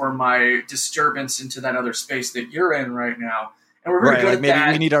noise or my disturbance into that other space that you're in right now. And we're very good at maybe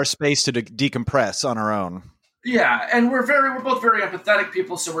that. We need our space to decompress on our own. Yeah, and we're both very empathetic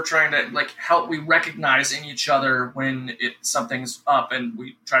people, so we're trying to like help. We recognize in each other when something's up, and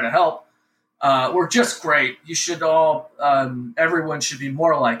we try to help. We're just great. You should all, everyone should be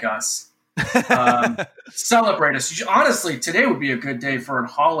more like us. Celebrate us. Honestly, today would be a good day for a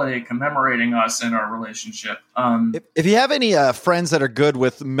holiday commemorating us and our relationship. If you have any friends that are good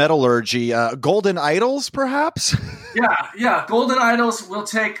with metallurgy, golden idols, perhaps? Yeah. Golden idols will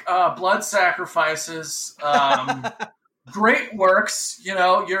take blood sacrifices, great works, you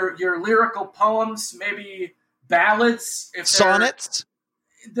know, your lyrical poems, maybe ballads. Sonnets?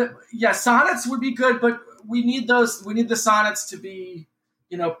 Sonnets would be good, but we need those. We need the sonnets to be,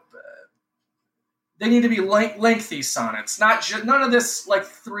 you know, they need to be lengthy sonnets, none of this like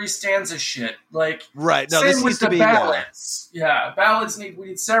 3 stanza shit. Like, right? No, same this with needs to be ballads. Ballads we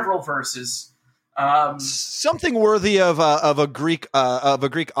need several verses. Something worthy of a Greek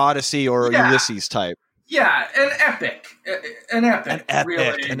Odyssey or Ulysses type. Yeah, an epic,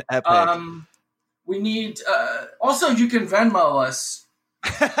 really. An epic. We need. Also, you can Venmo us.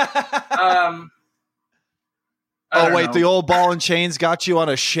 Oh, wait, the old ball and chains got you on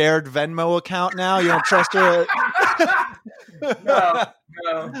a shared Venmo account now? You don't trust her? No.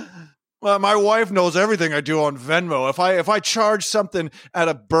 Well, my wife knows everything I do on Venmo. If I charge something at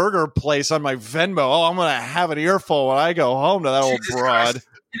a burger place on my Venmo, I'm going to have an earful when I go home to that old broad. Christ.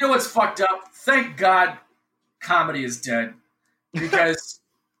 You know what's fucked up? Thank God comedy is dead. Because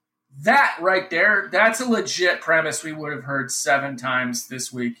that right there, that's a legit premise we would have heard 7 times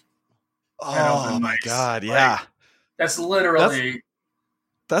this week. Oh, my God, yeah. Like, that's literally...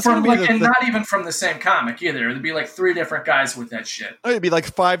 That's from like, and not even from the same comic either. It'd be like 3 different guys with that shit. It'd be like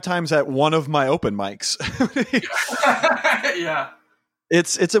 5 times at one of my open mics. Yeah.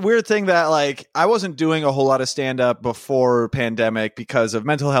 It's a weird thing that like I wasn't doing a whole lot of stand up before pandemic because of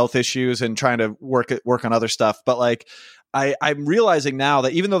mental health issues and trying to work on other stuff. But like I'm realizing now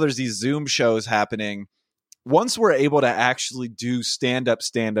that even though there's these Zoom shows happening, once we're able to actually do stand up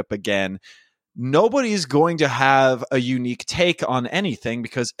again, nobody's going to have a unique take on anything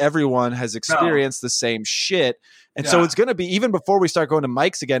because everyone has experienced the same shit. And so it's going to be, even before we start going to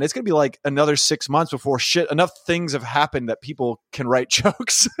mics again, it's going to be like another 6 months before enough things have happened that people can write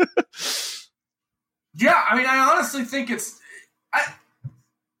jokes. Yeah, I mean, I honestly think I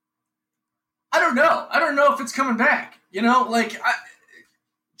don't know. I don't know if it's coming back. You know, like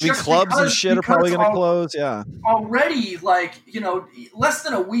clubs and shit are probably going to close. Yeah. Already, like, you know, less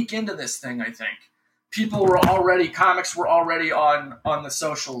than a week into this thing, I think comics were already on the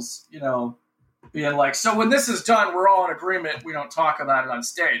socials, you know, being like, so when this is done, we're all in agreement. We don't talk about it on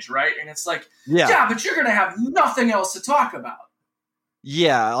stage. Right. And it's like, yeah, but you're going to have nothing else to talk about.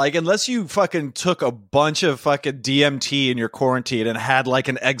 Yeah, like unless you fucking took a bunch of fucking DMT in your quarantine and had like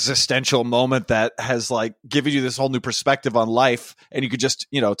an existential moment that has like given you this whole new perspective on life, and you could just,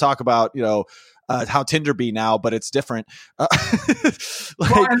 you know, talk about, you know, how Tinder be now, but it's different. Well,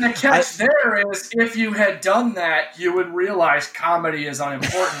 and the catch there is, if you had done that, you would realize comedy is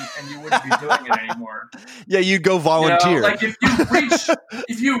unimportant, and you wouldn't be doing it anymore. Yeah, you'd go volunteer. You know, like if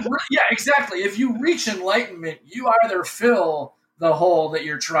you reach enlightenment, you either fill the hole that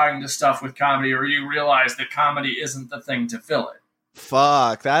you're trying to stuff with comedy, or you realize that comedy isn't the thing to fill it.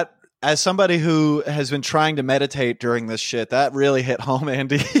 Fuck that. As somebody who has been trying to meditate during this shit, that really hit home,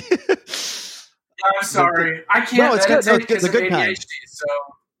 Andy. I'm sorry. I can't meditate because of ADHD, so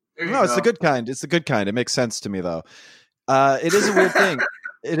it's the good kind. It's the good kind. It makes sense to me, though. It is a weird thing.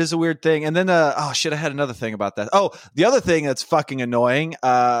 It is a weird thing. And then, I had another thing about that. Oh, the other thing that's fucking annoying,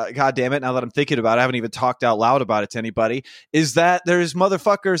 God damn it, now that I'm thinking about it, I haven't even talked out loud about it to anybody, is that there's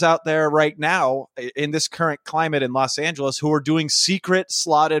motherfuckers out there right now in this current climate in Los Angeles who are doing secret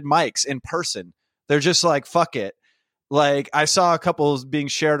slotted mics in person. They're just like, fuck it. Like, I saw a couple being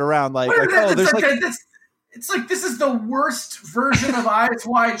shared around, it's like, this is the worst version of Eyes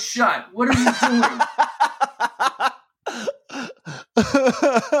Wide Shut. What are you doing?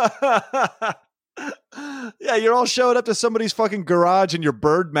 Yeah, you're all showing up to somebody's fucking garage in your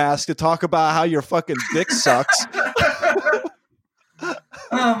bird mask to talk about how your fucking dick sucks.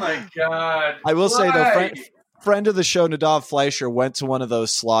 Oh my god! I will say though, friend of the show, Nadav Fleischer, went to one of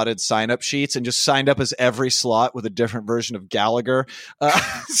those slotted sign-up sheets and just signed up as every slot with a different version of Gallagher.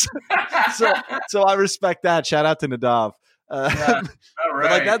 So I respect that. Shout out to Nadav. Yeah. All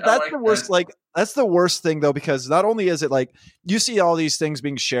right. That's the worst. That. Like, that's the worst thing though, because not only is it like you see all these things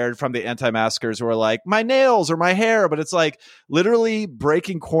being shared from the anti-maskers who are like my nails or my hair, but it's like literally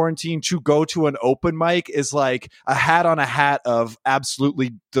breaking quarantine to go to an open mic is like a hat on a hat of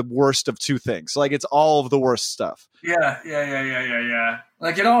absolutely the worst of two things. Like it's all of the worst stuff. Yeah.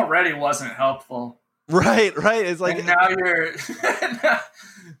 Like it already wasn't helpful. Right. It's like, and now you're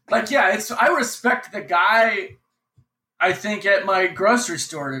like, yeah, I respect the guy, I think, at my grocery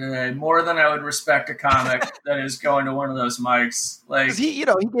store today more than I would respect a comic that is going to one of those mics. Like he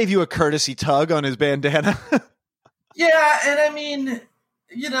gave you a courtesy tug on his bandana. Yeah, and I mean,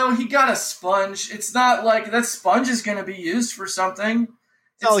 you know, he got a sponge. It's not like that sponge is going to be used for something.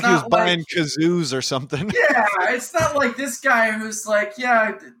 It's not like he was buying kazoos or something. Yeah, it's not like this guy who's like,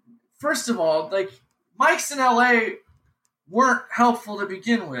 yeah, first of all, like mics in LA weren't helpful to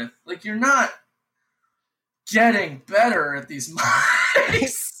begin with. Like you're not getting better at these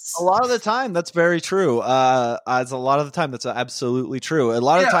mics. A lot of the time, that's very true. It's a lot of the time that's absolutely true. A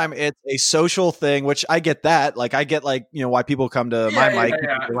lot of the time, it's a social thing, which I get that. Like, I get like, you know, why people come to my mic,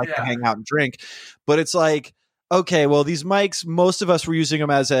 they like to hang out and drink. But it's like, okay, well, these mics, most of us were using them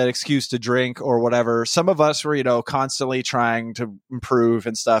as an excuse to drink or whatever. Some of us were, you know, constantly trying to improve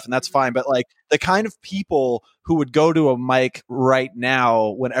and stuff, and that's fine. But like the kind of people who would go to a mic right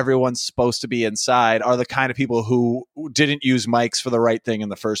now when everyone's supposed to be inside are the kind of people who didn't use mics for the right thing in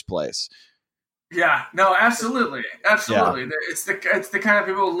the first place. Yeah, no, absolutely. Yeah. It's the kind of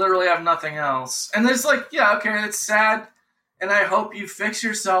people who literally have nothing else. And there's like, yeah, okay, it's sad, and I hope you fix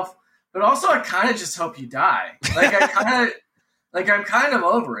yourself. But also, I kind of just hope you die. Like I'm kind of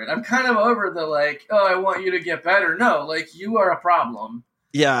over it. I'm kind of over the like, oh, I want you to get better. No, like you are a problem.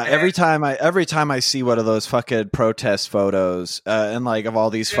 Yeah. Every time I see one of those fucking protest photos, and like of all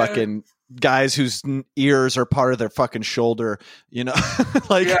these fucking guys whose ears are part of their fucking shoulder, you know,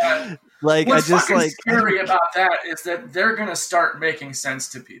 like what's I just fucking like scary about that is that they're gonna start making sense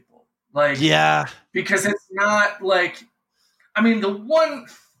to people. Like, yeah, because it's not like, I mean, the one.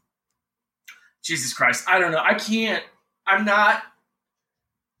 Jesus Christ, I don't know. I'm not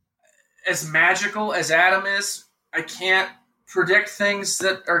as magical as Adam is, I can't predict things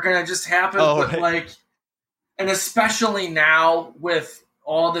that are going to just happen. But like, and especially now with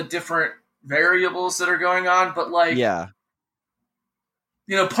all the different variables that are going on, but like,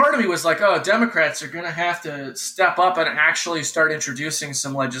 you know, part of me was like, oh, Democrats are going to have to step up and actually start introducing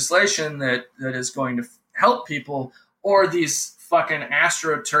some legislation that is going to help people, or these fucking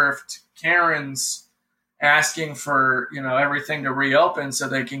astroturfed Karens asking for, you know, everything to reopen so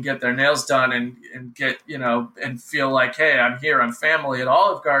they can get their nails done and get, you know, and feel like, hey, I'm here, I'm family at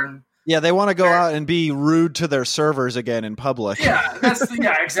Olive Garden. Yeah, they want to go out and be rude to their servers again in public. Yeah,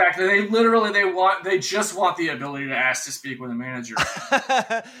 exactly. They just want the ability to ask to speak with a manager.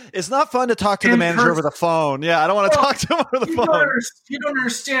 It's not fun to talk to the manager over the phone. Yeah, I don't want to talk to him over the phone. You don't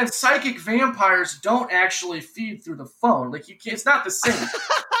understand. Psychic vampires don't actually feed through the phone. Like, you can't. It's not the same.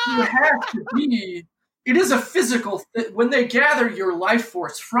 You have to be. It is a physical. When they gather your life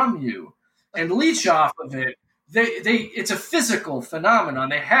force from you and leech off of it, it's a physical phenomenon.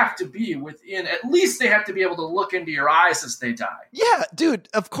 They have to be within, at least they have to be able to look into your eyes as they die. Yeah, dude,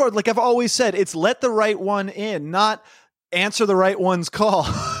 of course. Like I've always said, it's let the right one in, not answer the right one's call.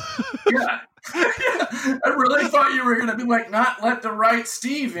 Yeah. I really thought you were going to be like, not let the right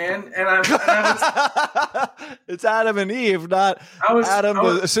Steve in. And I was it's Adam and Eve, not Adam,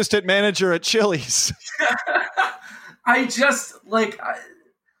 the assistant manager at Chili's. I just like...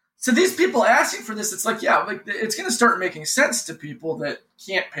 So these people asking for this, it's like, yeah, like it's going to start making sense to people that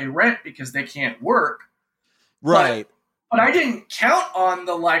can't pay rent because they can't work. Right. But I didn't count on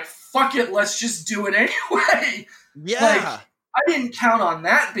the like, fuck it, let's just do it anyway. Yeah. Like, I didn't count on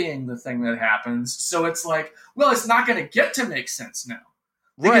that being the thing that happens. So it's like, well, it's not going to get to make sense now.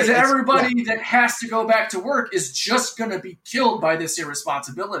 Because everybody that has to go back to work is just going to be killed by this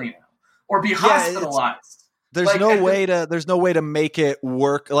irresponsibility now. Or be hospitalized. There's like, no way to make it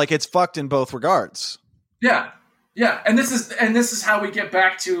work. Like it's fucked in both regards. Yeah. Yeah. And this is how we get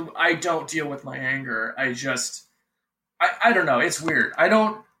back to, I don't deal with my anger. I don't know. It's weird.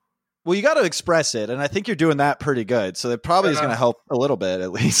 Well, you got to express it. And I think you're doing that pretty good. So it probably is going to help a little bit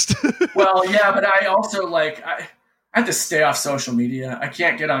at least. Well, yeah, but I also like, I have to stay off social media. I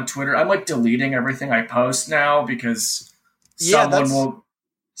can't get on Twitter. I'm like deleting everything I post now because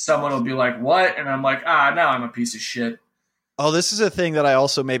someone will be like, what? And I'm like, now I'm a piece of shit. Oh, this is a thing that I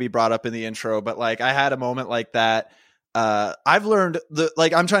also maybe brought up in the intro, but like I had a moment like that. I've learned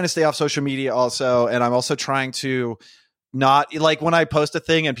I'm trying to stay off social media also. And I'm also trying to not like when I post a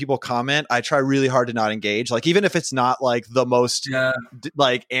thing and people comment, I try really hard to not engage. Like, even if it's not like the most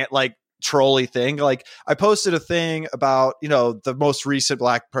like trolly thing. Like I posted a thing about, you know, the most recent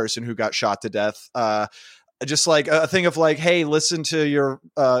black person who got shot to death. Just like a thing of like, hey, listen to your,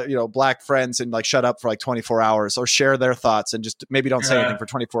 black friends and like shut up for like 24 hours or share their thoughts and just maybe don't say anything for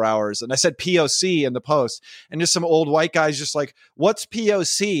 24 hours. And I said POC in the post, and just some old white guys just like, what's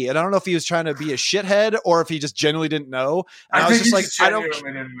POC? And I don't know if he was trying to be a shithead or if he just genuinely didn't know. And I was just like,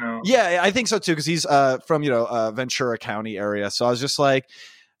 didn't know. Yeah, I think so too. Cause he's from, Ventura County area. So I was like,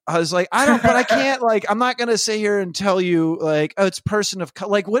 I can't, like, I'm not going to sit here and tell you, like, oh, it's person of color.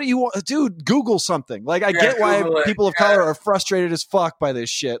 Like, what do you want? Dude, Google something. Like, I get why people of color are frustrated as fuck by this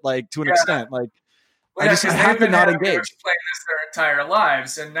shit, like, to an extent. Like, I just have to not engage. Playing this their entire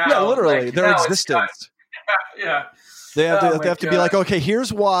lives, and now, literally, their existence. Yeah. They have to be like, okay,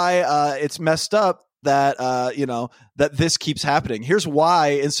 here's why it's messed up that that this keeps happening. Here's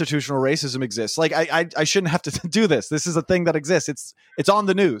why institutional racism exists. Like I shouldn't have to do this. This is a thing that exists. It's on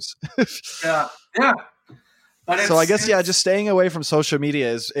the news. Yeah. But so I guess just staying away from social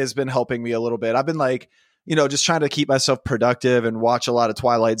media has been helping me a little bit. I've been like, just trying to keep myself productive and watch a lot of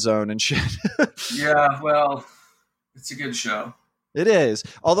Twilight Zone and shit. Yeah, well, it's a good show. It is.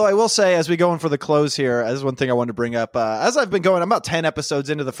 Although I will say, as we go in for the close here, as one thing I wanted to bring up, as I've been going, I'm about 10 episodes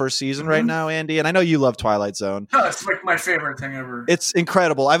into the first season right now, Andy, and I know you love Twilight Zone. Oh, it's like my favorite thing ever. It's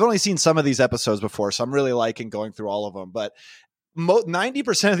incredible. I've only seen some of these episodes before, so I'm really liking going through all of them. But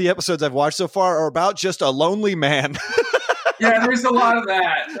 90% of the episodes I've watched so far are about just a lonely man. Yeah, there's a lot of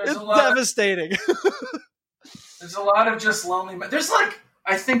that. It's devastating. There's a lot of just lonely men. There's like,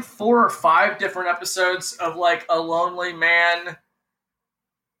 I think 4 or 5 different episodes of like a lonely man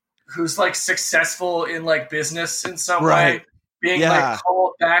who's like successful in like business in some way, being like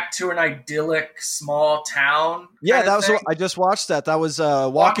called back to an idyllic small town. Yeah, that was I just watched that. That was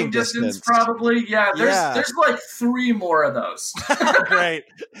Walking Distance. Probably. Yeah, there's like 3 more of those. Great.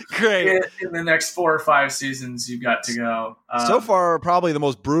 In the next 4 or 5 seasons you got to go. So far, probably the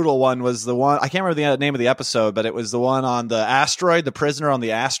most brutal one was the one, I can't remember the name of the episode, but it was the one on the asteroid, the prisoner on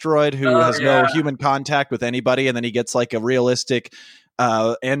the asteroid who has no human contact with anybody, and then he gets like a realistic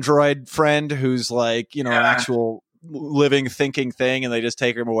android friend who's like, an actual living, thinking thing, and they just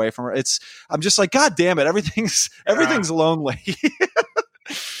take him away from her. I'm just like, God damn it, everything's lonely.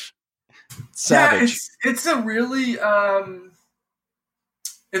 Savage. Yeah, it's a really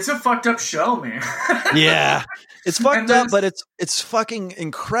it's a fucked up show, man. Yeah, it's fucked up, but it's fucking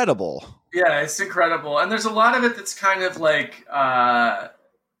incredible. Yeah, it's incredible, and there's a lot of it that's kind of like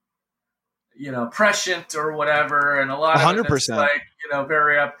prescient or whatever, and a lot of 100%. It that's like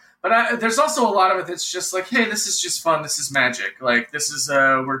very up. But there's also a lot of it that's just like, hey, this is just fun. This is magic. Like this is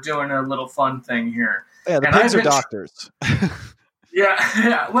we're doing a little fun thing here. Yeah, the pigs are doctors.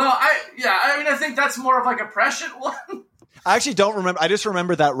 Yeah. Well, I think that's more of like a prescient one. I actually don't remember. I just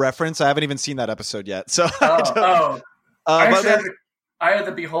remember that reference. I haven't even seen that episode yet. So I had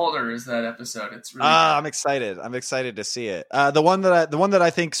the Beholder is that episode. It's really I'm excited. I'm excited to see it. The one that I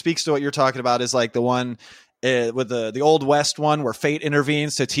think speaks to what you're talking about is like the one with the Old West one where fate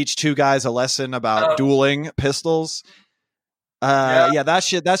intervenes to teach two guys a lesson about dueling pistols.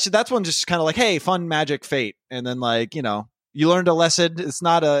 That's one just kind of like, hey, fun magic fate, and then like you learned a lesson. It's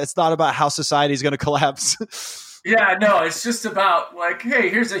not about how society's going to collapse. Yeah, no, it's just about like, hey,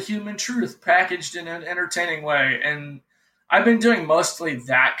 here's a human truth packaged in an entertaining way. And I've been doing mostly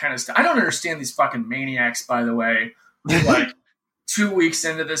that kind of stuff. I don't understand these fucking maniacs, by the way. Like 2 weeks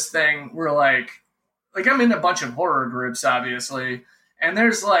into this thing, we're like I'm in a bunch of horror groups, obviously. And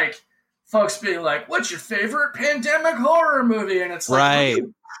there's like folks being like, what's your favorite pandemic horror movie? And it's like, right. Are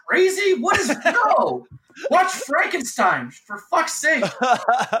you crazy? What is no? Watch Frankenstein, for fuck's sake.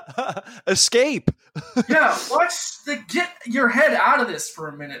 Escape. Yeah, get your head out of this for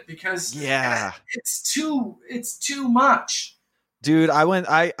a minute because it's too much. Dude, I went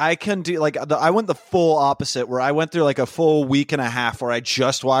the full opposite where I went through like a full week and a half where I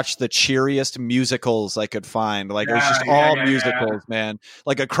just watched the cheeriest musicals I could find. Like it was just all musicals, man.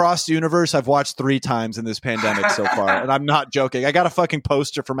 Like Across the Universe, I've watched 3 times in this pandemic so far. And I'm not joking. I got a fucking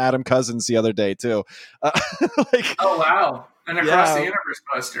poster from Adam Cousins the other day too. Oh, wow. An Across the Universe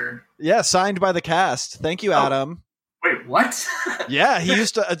poster. Yeah, signed by the cast. Thank you, Adam. Wait, what? Yeah, he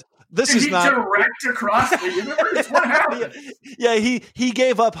used to... Did he direct Across the Universe? What happened? Yeah, he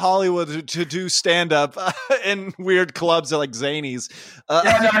gave up Hollywood to do stand up in weird clubs like Zanies.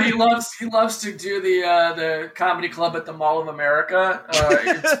 He loves to do the comedy club at the Mall of America.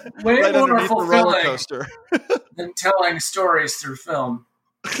 It's way right more fulfilling than telling stories through film.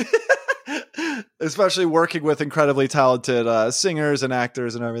 Especially working with incredibly talented singers and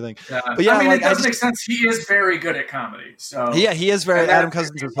actors and everything. Yeah. But yeah, it does make sense. He is very good at comedy. So yeah, he is very. Adam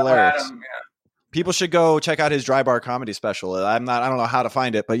Cousins is hilarious. People should go check out his Dry Bar comedy special. I don't know how to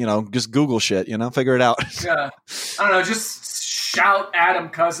find it, but just Google shit. Figure it out. Yeah, I don't know. Just shout Adam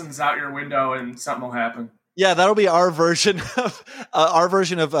Cousins out your window, and something will happen. Yeah, that'll be our version of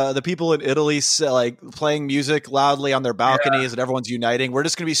the people in Italy like playing music loudly on their balconies and everyone's uniting. We're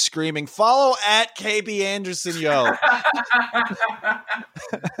just going to be screaming, "Follow at KB Anderson, yo!"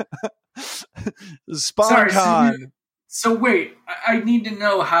 SpawnCon. So wait, I need to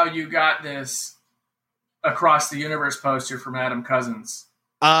know how you got this Across the Universe poster from Adam Cousins.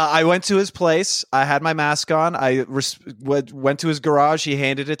 I went to his place. I had my mask on. I went to his garage. He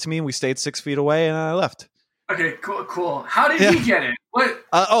handed it to me, and we stayed 6 feet away, and I left. Okay, cool. How did he get it? What?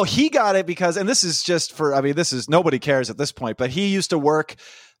 He got it because, and this is just nobody cares at this point, but he used to work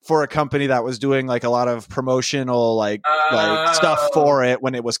for a company that was doing like a lot of promotional like stuff for it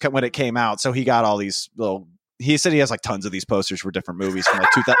when it came out. So he got all these he said he has like tons of these posters for different movies from like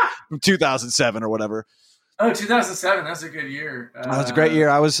 2007 or whatever. Oh, 2007. That's a good year. That was a great year.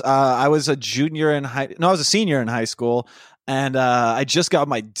 I was a junior in I was a senior in high school, and I just got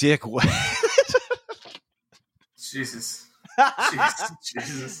my dick wet. Jesus.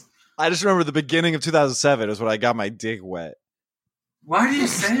 I just remember the beginning of 2007 is when I got my dick wet. Why do you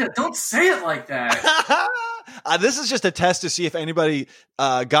say it? Don't say it like that. This is just a test to see if anybody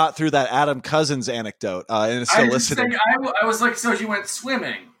got through that Adam Cousins anecdote and is still listening. I was like, so you went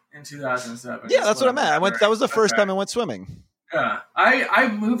swimming in 2007? Yeah, that's what I meant. That was the first time I went swimming. Yeah, I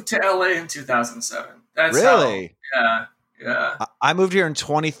moved to LA in 2007. That's really? Yeah. I moved here in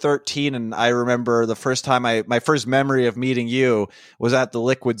 2013, and I remember the first time my first memory of meeting you was at the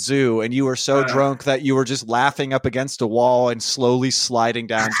Liquid Zoo, and you were so drunk that you were just laughing up against a wall and slowly sliding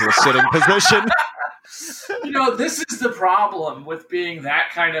down to a sitting position. This is the problem with being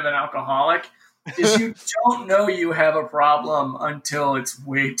that kind of an alcoholic, is you don't know you have a problem until it's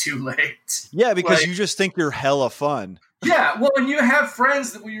way too late. Yeah, because you just think you're hella fun. Yeah, well, and you have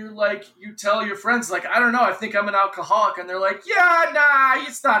friends that you tell your friends, like, I don't know, I think I'm an alcoholic. And they're like, yeah, nah,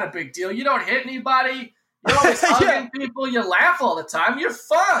 it's not a big deal. You don't hit anybody. You're always hugging people. You laugh all the time. You're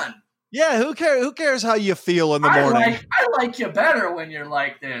fun. Yeah, who cares how you feel in the morning? I like you better when you're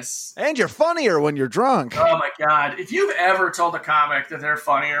like this. And you're funnier when you're drunk. Oh my God. If you've ever told a comic that they're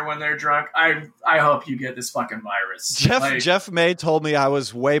funnier when they're drunk, I hope you get this fucking virus. Jeff May told me I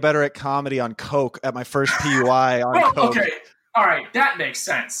was way better at comedy on coke at my first PUI on coke. Okay. All right, that makes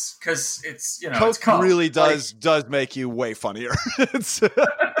sense because it's coke really does make you way funnier.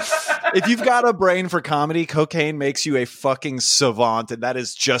 If you've got a brain for comedy, cocaine makes you a fucking savant, and that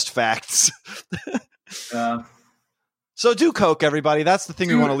is just facts. So do coke, everybody. That's the thing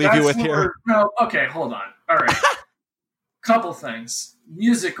we want to leave you with here. No, okay, hold on. All right, couple things.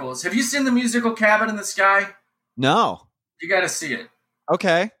 Musicals. Have you seen the musical Cabin in the Sky? No. You got to see it.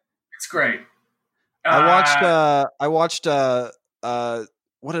 Okay, it's great. I watched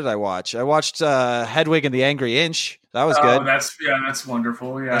what did I watch? I watched Hedwig and the Angry Inch. That was good. That's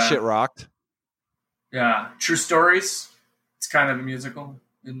wonderful. Yeah. That shit rocked. Yeah. True Stories. It's kind of a musical.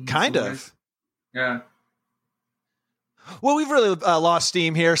 Kind of. Ways. Yeah. Well, we've really lost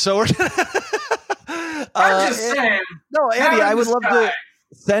steam here, so we're I'm just saying. No, Andy, I would love to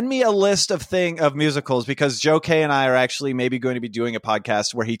send me a list of musicals because Joe K and I are actually maybe going to be doing a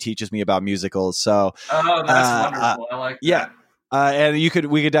podcast where he teaches me about musicals. So, that's wonderful. I like that. Yeah, and we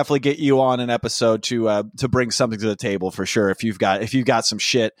could definitely get you on an episode to bring something to the table for sure if you've got some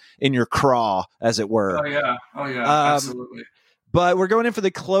shit in your craw, as it were. Oh yeah, absolutely. But we're going in for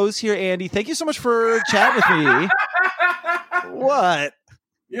the close here, Andy. Thank you so much for chatting with me. What?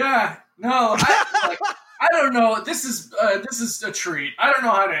 Yeah. No. I don't know. This is a treat. I don't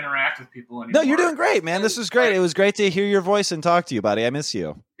know how to interact with people anymore. No, you're doing great, man. This was great. It was great to hear your voice and talk to you, buddy. I miss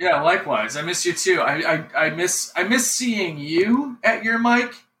you. Yeah, likewise. I miss you too. I miss seeing you at your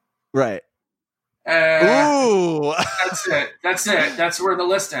mic. Right. Ooh. That's it. That's where the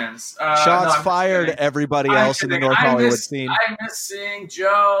list ends. Shots fired, everybody else in the North Hollywood scene. I miss seeing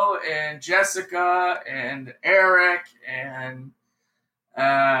Joe and Jessica and Eric and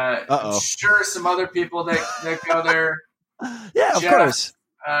I'm sure some other people that go there. Yeah, Jeff, of course.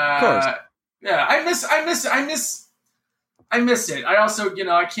 Yeah, I miss it. I also,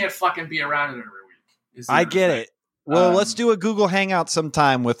 I can't fucking be around it every week. I get it. Well, let's do a Google Hangout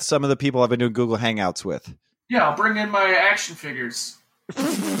sometime with some of the people I've been doing Google Hangouts with. Yeah, I'll bring in my action figures.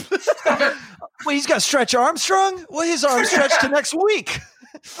 Wait, he's got Stretch Armstrong? Well, his arm stretched to next week.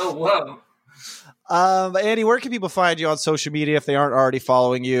 Oh, whoa. Andy, where can people find you on social media if they aren't already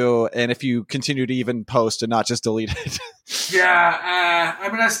following you, and if you continue to even post and not just delete it? Yeah,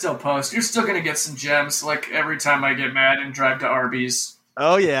 I still post. You're still going to get some gems, like every time I get mad and drive to Arby's.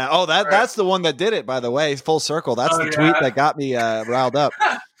 Oh, yeah. Oh, that's the one that did it, by the way. Full circle. That's the tweet that got me riled up.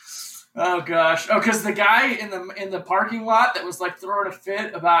 Oh, gosh. Oh, because the guy in the parking lot that was, like, throwing a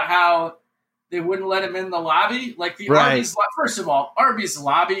fit about how they wouldn't let him in the lobby. Like, the Arby's – first of all, Arby's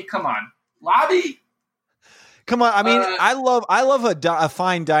lobby, come on. Lobby? Come on. I mean, I love a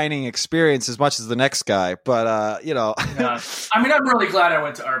fine dining experience as much as the next guy, but Yeah. I mean, I'm really glad I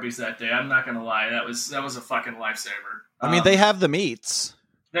went to Arby's that day. I'm not going to lie. That was a fucking lifesaver. I mean, they have the meats.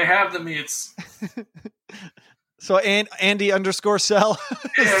 They have the meats. So Andy _Sell.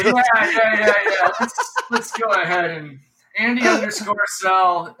 Yeah. Let's go ahead and Andy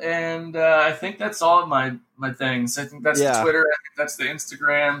 _Sell, and I think that's all of my things. I think that's the Twitter. I think that's the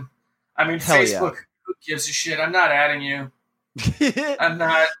Instagram. I mean, Facebook. Who gives a shit? I'm not adding you. I'm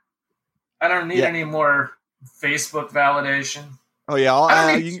not. I don't need any more Facebook validation. Oh yeah,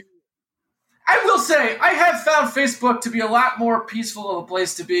 I will say I have found Facebook to be a lot more peaceful of a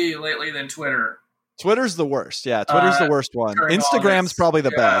place to be lately than Twitter. Twitter's the worst. Yeah, Twitter's the worst one. Instagram's probably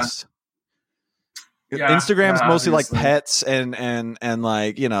the best. Yeah, Instagram's mostly like pets and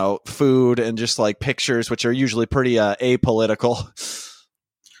like, food and just like pictures, which are usually pretty apolitical.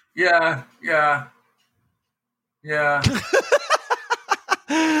 Yeah.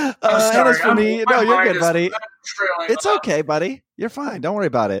 As for me, no, you're good, buddy. It's okay, buddy. You're fine. Don't worry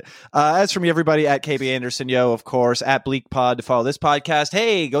about it. As for me, everybody, at KB Anderson, of course, at Bleak Pod to follow this podcast.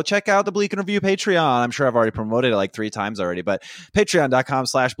 Hey, go check out the Bleak and Review Patreon. I'm sure I've already promoted it like 3 times already, but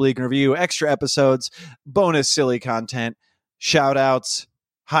patreon.com/Bleak and Review, extra episodes, bonus silly content, shout outs,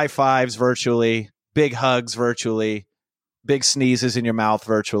 high fives virtually, big hugs virtually, big sneezes in your mouth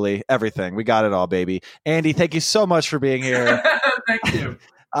virtually, everything. We got it all, baby. Andy, thank you so much for being here. Thank you.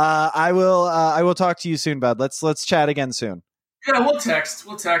 I will talk to you soon, bud. Let's chat again soon. Yeah, we'll text.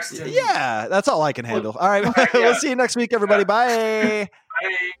 Yeah, that's all I can handle. All right, we'll see you next week, everybody. Bye.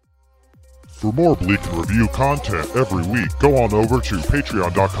 Bye. For more Bleak and Review content every week, go on over to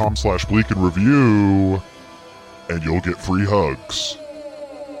patreon.com/Bleak and Review, and you'll get free hugs.